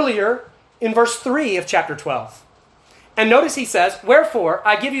earlier in verse 3 of chapter 12. And notice he says, wherefore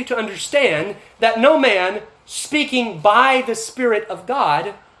I give you to understand that no man speaking by the Spirit of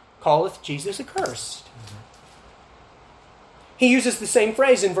God calleth Jesus accursed. He uses the same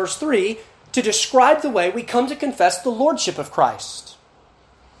phrase in verse 3 to describe the way we come to confess the Lordship of Christ.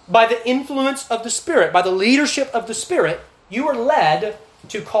 By the influence of the Spirit, by the leadership of the Spirit, you are led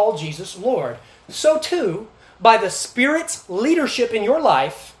to call Jesus Lord. So too, by the Spirit's leadership in your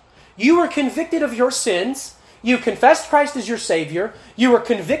life, you are convicted of your sins, you confessed Christ as your Savior, you were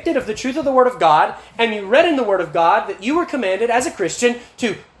convicted of the truth of the Word of God, and you read in the Word of God that you were commanded as a Christian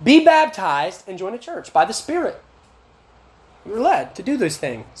to be baptized and join a church by the Spirit. You were led to do those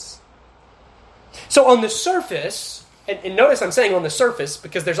things. So on the surface, and notice I'm saying on the surface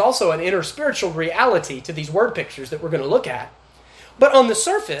because there's also an inner spiritual reality to these word pictures that we're going to look at. But on the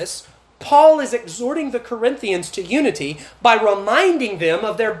surface, Paul is exhorting the Corinthians to unity by reminding them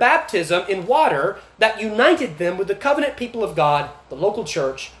of their baptism in water that united them with the covenant people of God, the local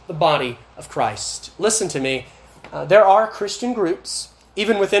church, the body of Christ. Listen to me. There are Christian groups,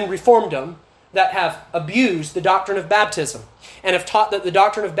 even within Reformdom, that have abused the doctrine of baptism and have taught that the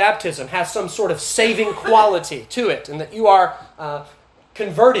doctrine of baptism has some sort of saving quality to it and that you are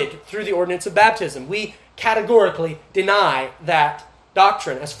converted through the ordinance of baptism. We categorically deny that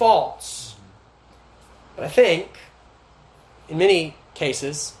doctrine as false. But I think, in many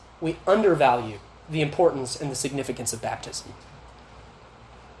cases, we undervalue the importance and the significance of baptism.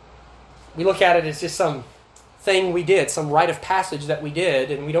 We look at it as just some thing we did, some rite of passage that we did,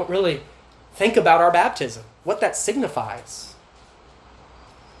 and we don't really think about our baptism, what that signifies.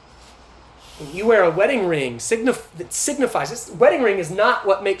 You wear a wedding ring that signifies. This wedding ring is not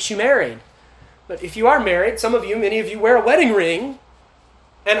what makes you married. But if you are married, many of you wear a wedding ring.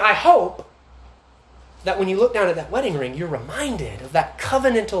 And I hope that when you look down at that wedding ring, you're reminded of that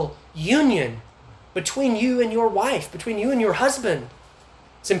covenantal union between you and your wife, between you and your husband.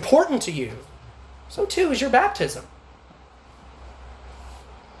 It's important to you. So too is your baptism.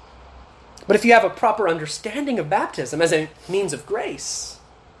 But if you have a proper understanding of baptism as a means of grace,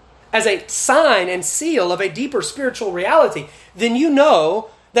 as a sign and seal of a deeper spiritual reality, then you know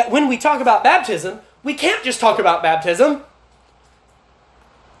that when we talk about baptism, we can't just talk about baptism.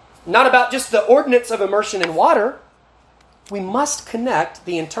 Not about just the ordinance of immersion in water. We must connect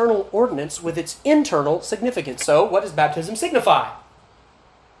the internal ordinance with its internal significance. So, what does baptism signify?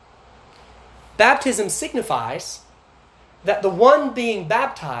 Baptism signifies that the one being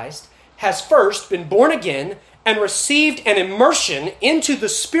baptized has first been born again and received an immersion into the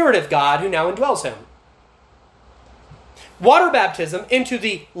Spirit of God who now indwells him. Water baptism into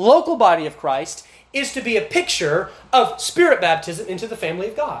the local body of Christ is to be a picture of Spirit baptism into the family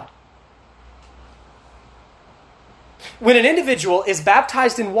of God. When an individual is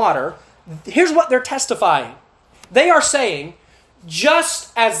baptized in water, here's what they're testifying. They are saying,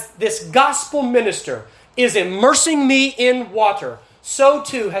 just as this gospel minister is immersing me in water, so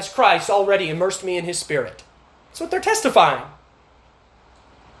too has Christ already immersed me in his Spirit. That's what they're testifying.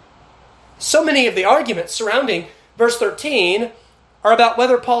 So many of the arguments surrounding verse 13 are about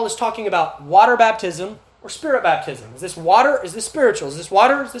whether Paul is talking about water baptism or Spirit baptism. Is this water? Is this spiritual? Is this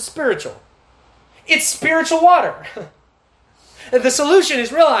water? Is this spiritual? It's spiritual water. The solution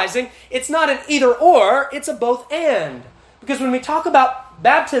is realizing it's not an either or, it's a both and. Because when we talk about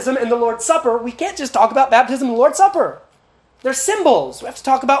baptism and the Lord's Supper, we can't just talk about baptism and the Lord's Supper. They're symbols. We have to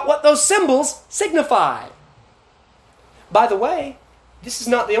talk about what those symbols signify. By the way, this is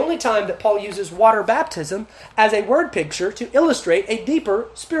not the only time that Paul uses water baptism as a word picture to illustrate a deeper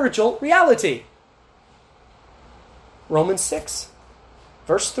spiritual reality. Romans 6,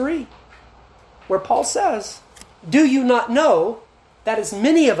 verse 3, where Paul says, "Do you not know that as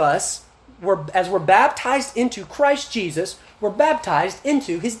many of us as were baptized into Christ Jesus were baptized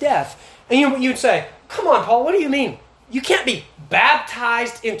into his death?" And you'd say, "Come on, Paul, what do you mean? You can't be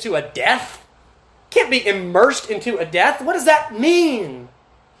baptized into a death? Can't be immersed into a death? What does that mean?"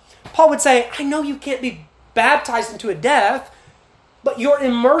 Paul would say, I know you can't be baptized into a death, but your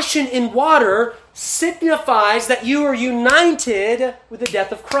immersion in water signifies that you are united with the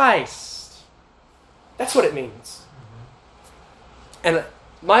death of Christ. That's what it means. And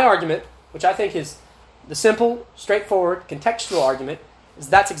my argument, which I think is the simple, straightforward, contextual argument, is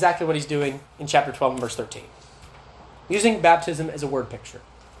that's exactly what he's doing in chapter 12 and verse 13. Using baptism as a word picture.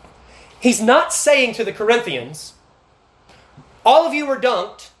 He's not saying to the Corinthians, all of you were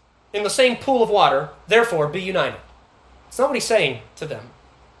dunked in the same pool of water, therefore be united. It's not what he's saying to them.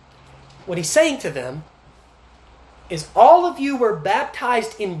 What he's saying to them is all of you were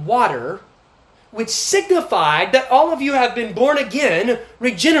baptized in water, which signified that all of you have been born again,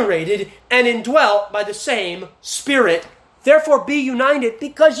 regenerated, and indwelt by the same Spirit. Therefore be united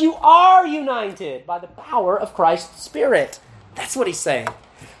because you are united by the power of Christ's Spirit. That's what he's saying.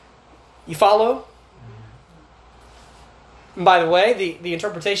 You follow? And by the way, the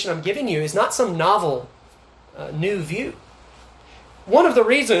interpretation I'm giving you is not some novel, new view. One of the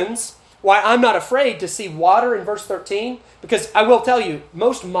reasons why I'm not afraid to see water in verse 13, because I will tell you,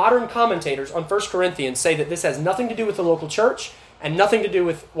 most modern commentators on 1 Corinthians say that this has nothing to do with the local church and nothing to do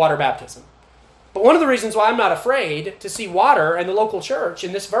with water baptism. But one of the reasons why I'm not afraid to see water and the local church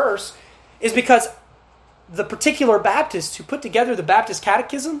in this verse is because the particular Baptists who put together the Baptist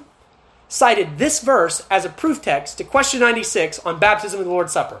Catechism cited this verse as a proof text to question 96 on baptism and the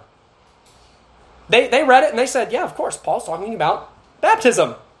Lord's Supper. They read it and they said, yeah, of course, Paul's talking about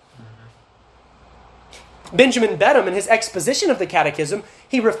baptism. Benjamin Bedham, in his exposition of the Catechism,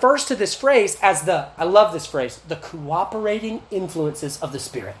 he refers to this phrase as I love this phrase, the cooperating influences of the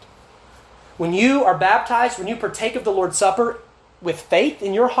Spirit. When you are baptized, when you partake of the Lord's Supper with faith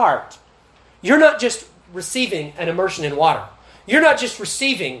in your heart, you're not just receiving an immersion in water. You're not just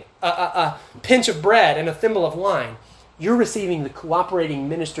receiving a pinch of bread and a thimble of wine. You're receiving the cooperating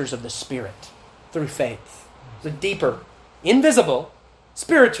ministers of the Spirit through faith. It's a deeper, invisible,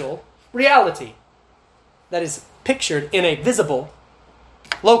 spiritual reality that is pictured in a visible,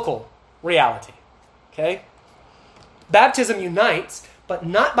 local reality. Okay? Baptism unites, but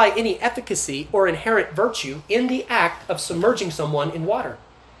not by any efficacy or inherent virtue in the act of submerging someone in water.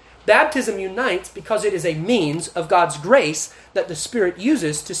 Baptism unites because it is a means of God's grace that the Spirit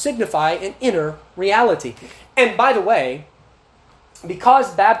uses to signify an inner reality. And by the way,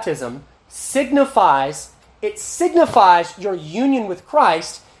 because baptism signifies your union with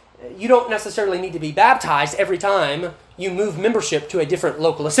Christ, you don't necessarily need to be baptized every time you move membership to a different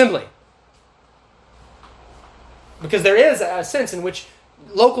local assembly. Because there is a sense in which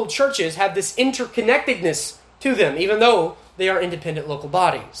local churches have this interconnectedness to them, even though they are independent local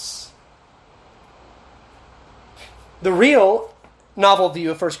bodies. The real novel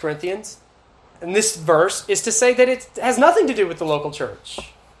view of 1 Corinthians in this verse is to say that it has nothing to do with the local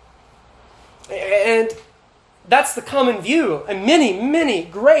church. And that's the common view. And many, many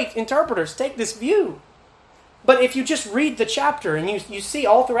great interpreters take this view. But if you just read the chapter and you see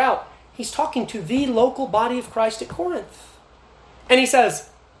all throughout, he's talking to the local body of Christ at Corinth. And he says,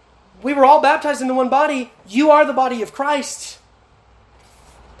 we were all baptized into one body. You are the body of Christ.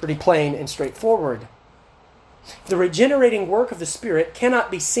 Pretty plain and straightforward. The regenerating work of the Spirit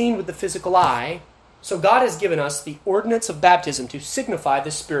cannot be seen with the physical eye, so God has given us the ordinance of baptism to signify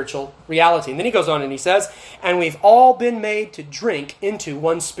this spiritual reality. And then he goes on and he says, and we've all been made to drink into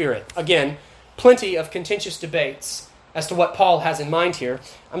one Spirit. Again, plenty of contentious debates as to what Paul has in mind here.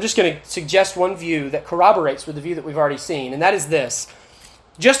 I'm just going to suggest one view that corroborates with the view that we've already seen, and that is this.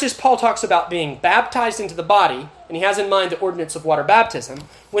 Just as Paul talks about being baptized into the body, and he has in mind the ordinance of water baptism,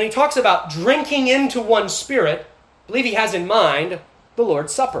 when he talks about drinking into one Spirit, I believe he has in mind the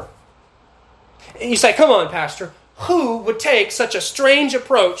Lord's Supper. You say, come on, Pastor, who would take such a strange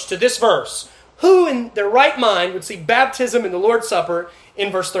approach to this verse? Who in their right mind would see baptism in the Lord's Supper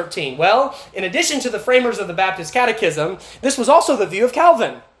in verse 13? Well, in addition to the framers of the Baptist Catechism, this was also the view of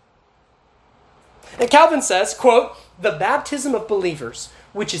Calvin. And Calvin says, quote, the baptism of believers,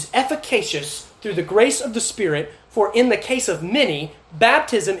 which is efficacious through the grace of the Spirit, for in the case of many,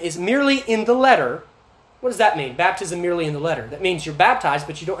 baptism is merely in the letter. What does that mean? Baptism merely in the letter. That means you're baptized,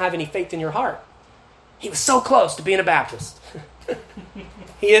 but you don't have any faith in your heart. He was so close to being a Baptist.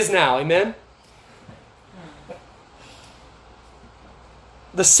 He is now, amen?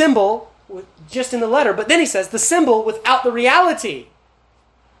 The symbol, just in the letter, but then he says, the symbol without the reality.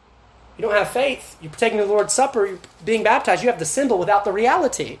 You don't have faith. You're partaking of the Lord's Supper. You're being baptized. You have the symbol without the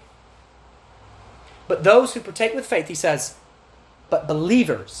reality. But those who partake with faith, he says, but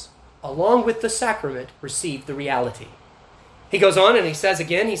believers, along with the sacrament, receive the reality. He goes on and he says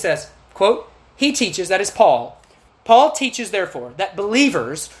again, he says, quote, he teaches, that is Paul. Paul teaches, therefore, that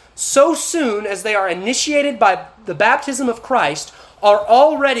believers, so soon as they are initiated by the baptism of Christ, are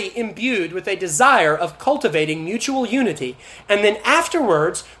already imbued with a desire of cultivating mutual unity. And then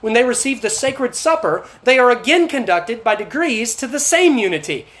afterwards, when they receive the sacred supper, they are again conducted by degrees to the same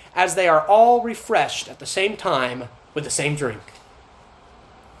unity, as they are all refreshed at the same time with the same drink.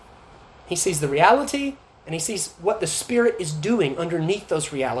 He sees the reality, and he sees what the Spirit is doing underneath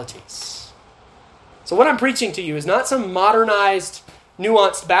those realities. So what I'm preaching to you is not some modernized,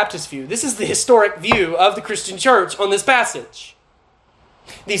 nuanced Baptist view. This is the historic view of the Christian church on this passage.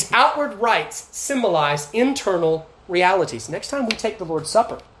 These outward rites symbolize internal realities. Next time we take the Lord's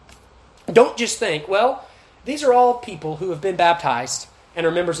Supper, don't just think, well, these are all people who have been baptized and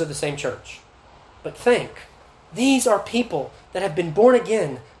are members of the same church. But think, these are people that have been born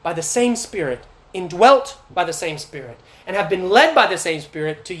again by the same Spirit, indwelt by the same Spirit, and have been led by the same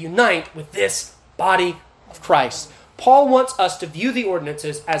Spirit to unite with this body of Christ. Paul wants us to view the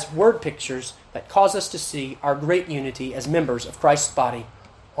ordinances as word pictures that cause us to see our great unity as members of Christ's body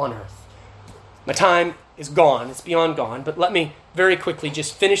on earth. My time is gone. It's beyond gone. But let me very quickly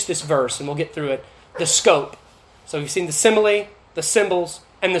just finish this verse and we'll get through it. The scope. So we've seen the simile, the symbols,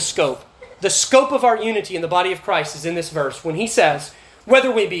 and the scope. The scope of our unity in the body of Christ is in this verse when he says,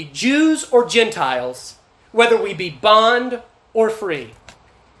 whether we be Jews or Gentiles, whether we be bond or free.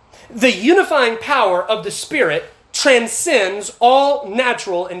 The unifying power of the Spirit transcends all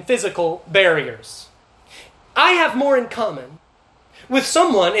natural and physical barriers. I have more in common with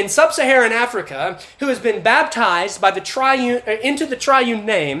someone in sub-Saharan Africa who has been baptized by into the triune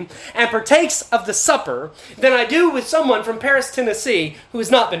name and partakes of the supper than I do with someone from Paris, Tennessee who has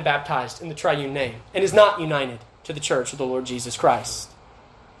not been baptized in the triune name and is not united to the church of the Lord Jesus Christ.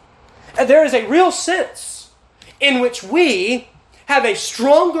 And there is a real sense in which we have a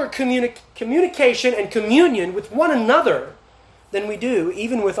stronger communication and communion with one another than we do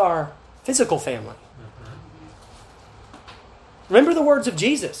even with our physical family. Remember the words of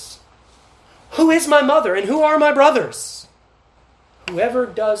Jesus. Who is my mother and who are my brothers? Whoever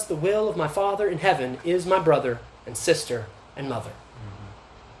does the will of my Father in heaven is my brother and sister and mother.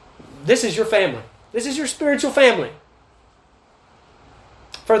 This is your family. This is your spiritual family.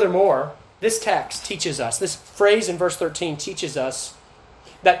 Furthermore, this text teaches us, this phrase in verse 13 teaches us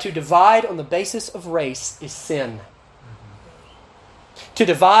that to divide on the basis of race is sin. To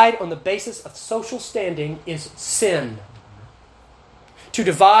divide on the basis of social standing is sin. To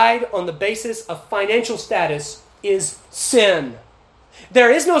divide on the basis of financial status is sin.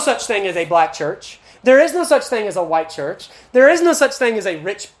 There is no such thing as a black church. There is no such thing as a white church. There is no such thing as a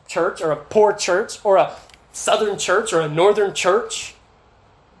rich church or a poor church or a southern church or a northern church.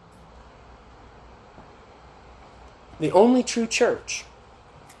 The only true church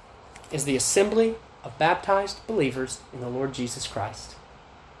is the assembly of baptized believers in the Lord Jesus Christ.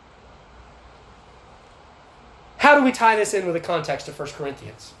 How do we tie this in with the context of 1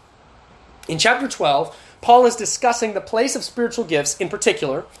 Corinthians? In chapter 12, Paul is discussing the place of spiritual gifts in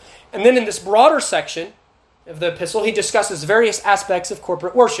particular, and then in this broader section of the epistle, he discusses various aspects of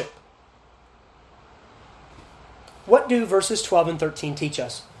corporate worship. What do verses 12 and 13 teach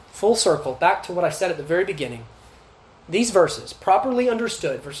us? Full circle, back to what I said at the very beginning. These verses, properly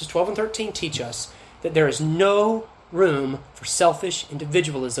understood, verses 12 and 13 teach us that there is no room for selfish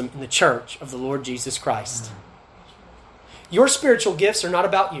individualism in the church of the Lord Jesus Christ. Your spiritual gifts are not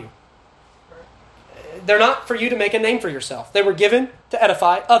about you. They're not for you to make a name for yourself. They were given to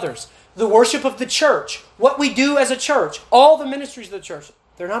edify others. The worship of the church, what we do as a church, all the ministries of the church,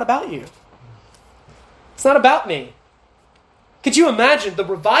 they're not about you. It's not about me. Could you imagine the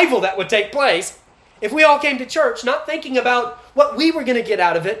revival that would take place if we all came to church not thinking about what we were going to get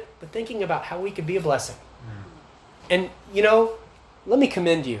out of it, but thinking about how we could be a blessing? And, let me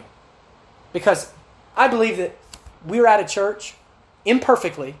commend you, because I believe that we're at a church,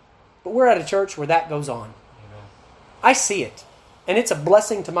 imperfectly, but we're at a church where that goes on. Amen. I see it, and it's a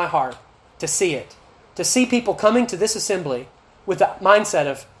blessing to my heart to see it, to see people coming to this assembly with the mindset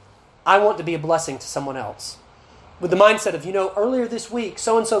of, I want to be a blessing to someone else. With the mindset of, earlier this week,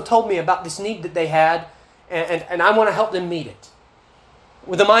 so-and-so told me about this need that they had, and I want to help them meet it.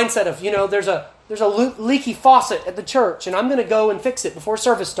 With the mindset of, there's a leaky faucet at the church, and I'm going to go and fix it before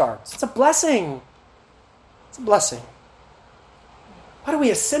service starts. It's a blessing. It's a blessing. Why do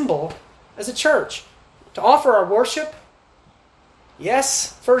we assemble as a church? To offer our worship?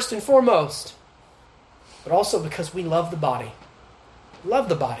 Yes, first and foremost. But also because we love the body. Love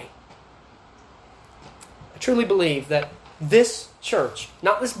the body. I truly believe that this church,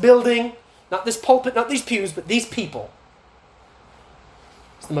 not this building, not this pulpit, not these pews, but these people,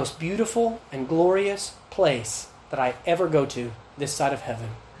 is the most beautiful and glorious place that I ever go to this side of heaven.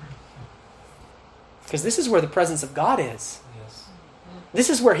 Because this is where the presence of God is. Yes. This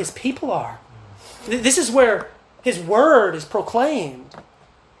is where His people are. This is where His word is proclaimed.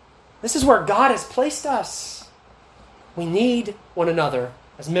 This is where God has placed us. We need one another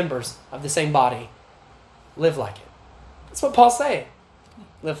as members of the same body. Live like it. That's what Paul's saying.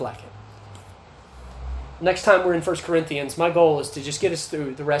 Live like it. Next time we're in 1 Corinthians, my goal is to just get us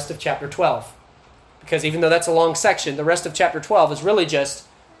through the rest of chapter 12. Because even though that's a long section, the rest of chapter 12 is really just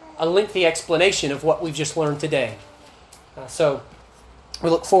a lengthy explanation of what we've just learned today. So we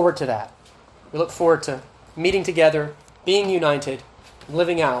look forward to that. We look forward to meeting together, being united, and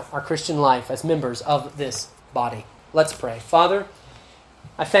living out our Christian life as members of this body. Let's pray. Father,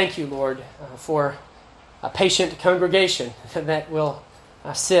 I thank you, Lord, for a patient congregation that will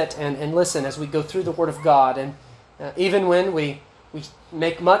sit and listen as we go through the Word of God. And even when we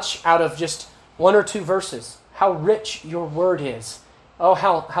make much out of just one or two verses, how rich your Word is. Oh,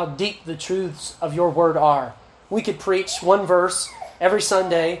 how deep the truths of your Word are. We could preach one verse every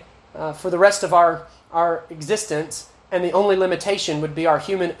Sunday for the rest of our existence, and the only limitation would be our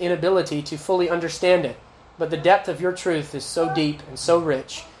human inability to fully understand it. But the depth of your truth is so deep and so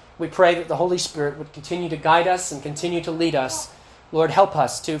rich. We pray that the Holy Spirit would continue to guide us and continue to lead us. Lord, help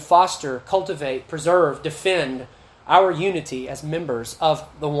us to foster, cultivate, preserve, defend our unity as members of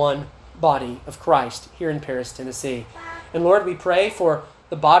the one body of Christ here in Paris, Tennessee. And Lord, we pray for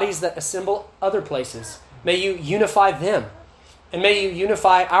the bodies that assemble other places. May you unify them. And may you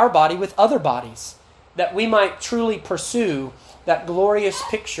unify our body with other bodies, that we might truly pursue that glorious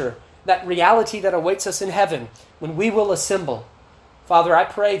picture, that reality that awaits us in heaven when we will assemble. Father, I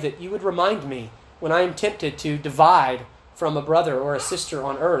pray that you would remind me when I am tempted to divide from a brother or a sister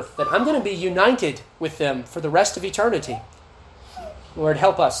on earth, that I'm going to be united with them for the rest of eternity. Lord,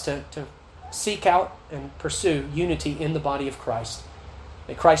 help us to seek out and pursue unity in the body of Christ.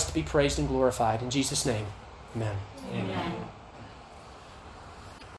 May Christ be praised and glorified. In Jesus' name, amen. Amen.